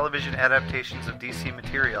film and television adaptations of DC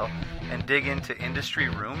material, and dig into industry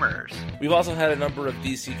rumors. We've also had a number of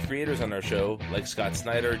DC creators on our show, like Scott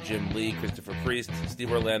Snyder, Jim Lee, Christopher Priest, Steve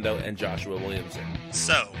Orlando, and Joshua Williamson.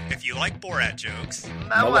 So, if you like Borat jokes,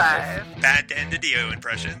 My wife, bad Dio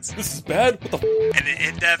impressions, This is bad? What the f***? and an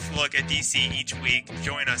in-depth look at DC each week,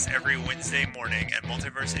 join us every Wednesday morning at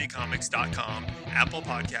multiversitycomics.com, Apple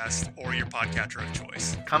Podcasts, or your podcatcher of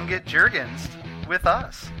choice. come get Jurgens with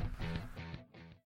us.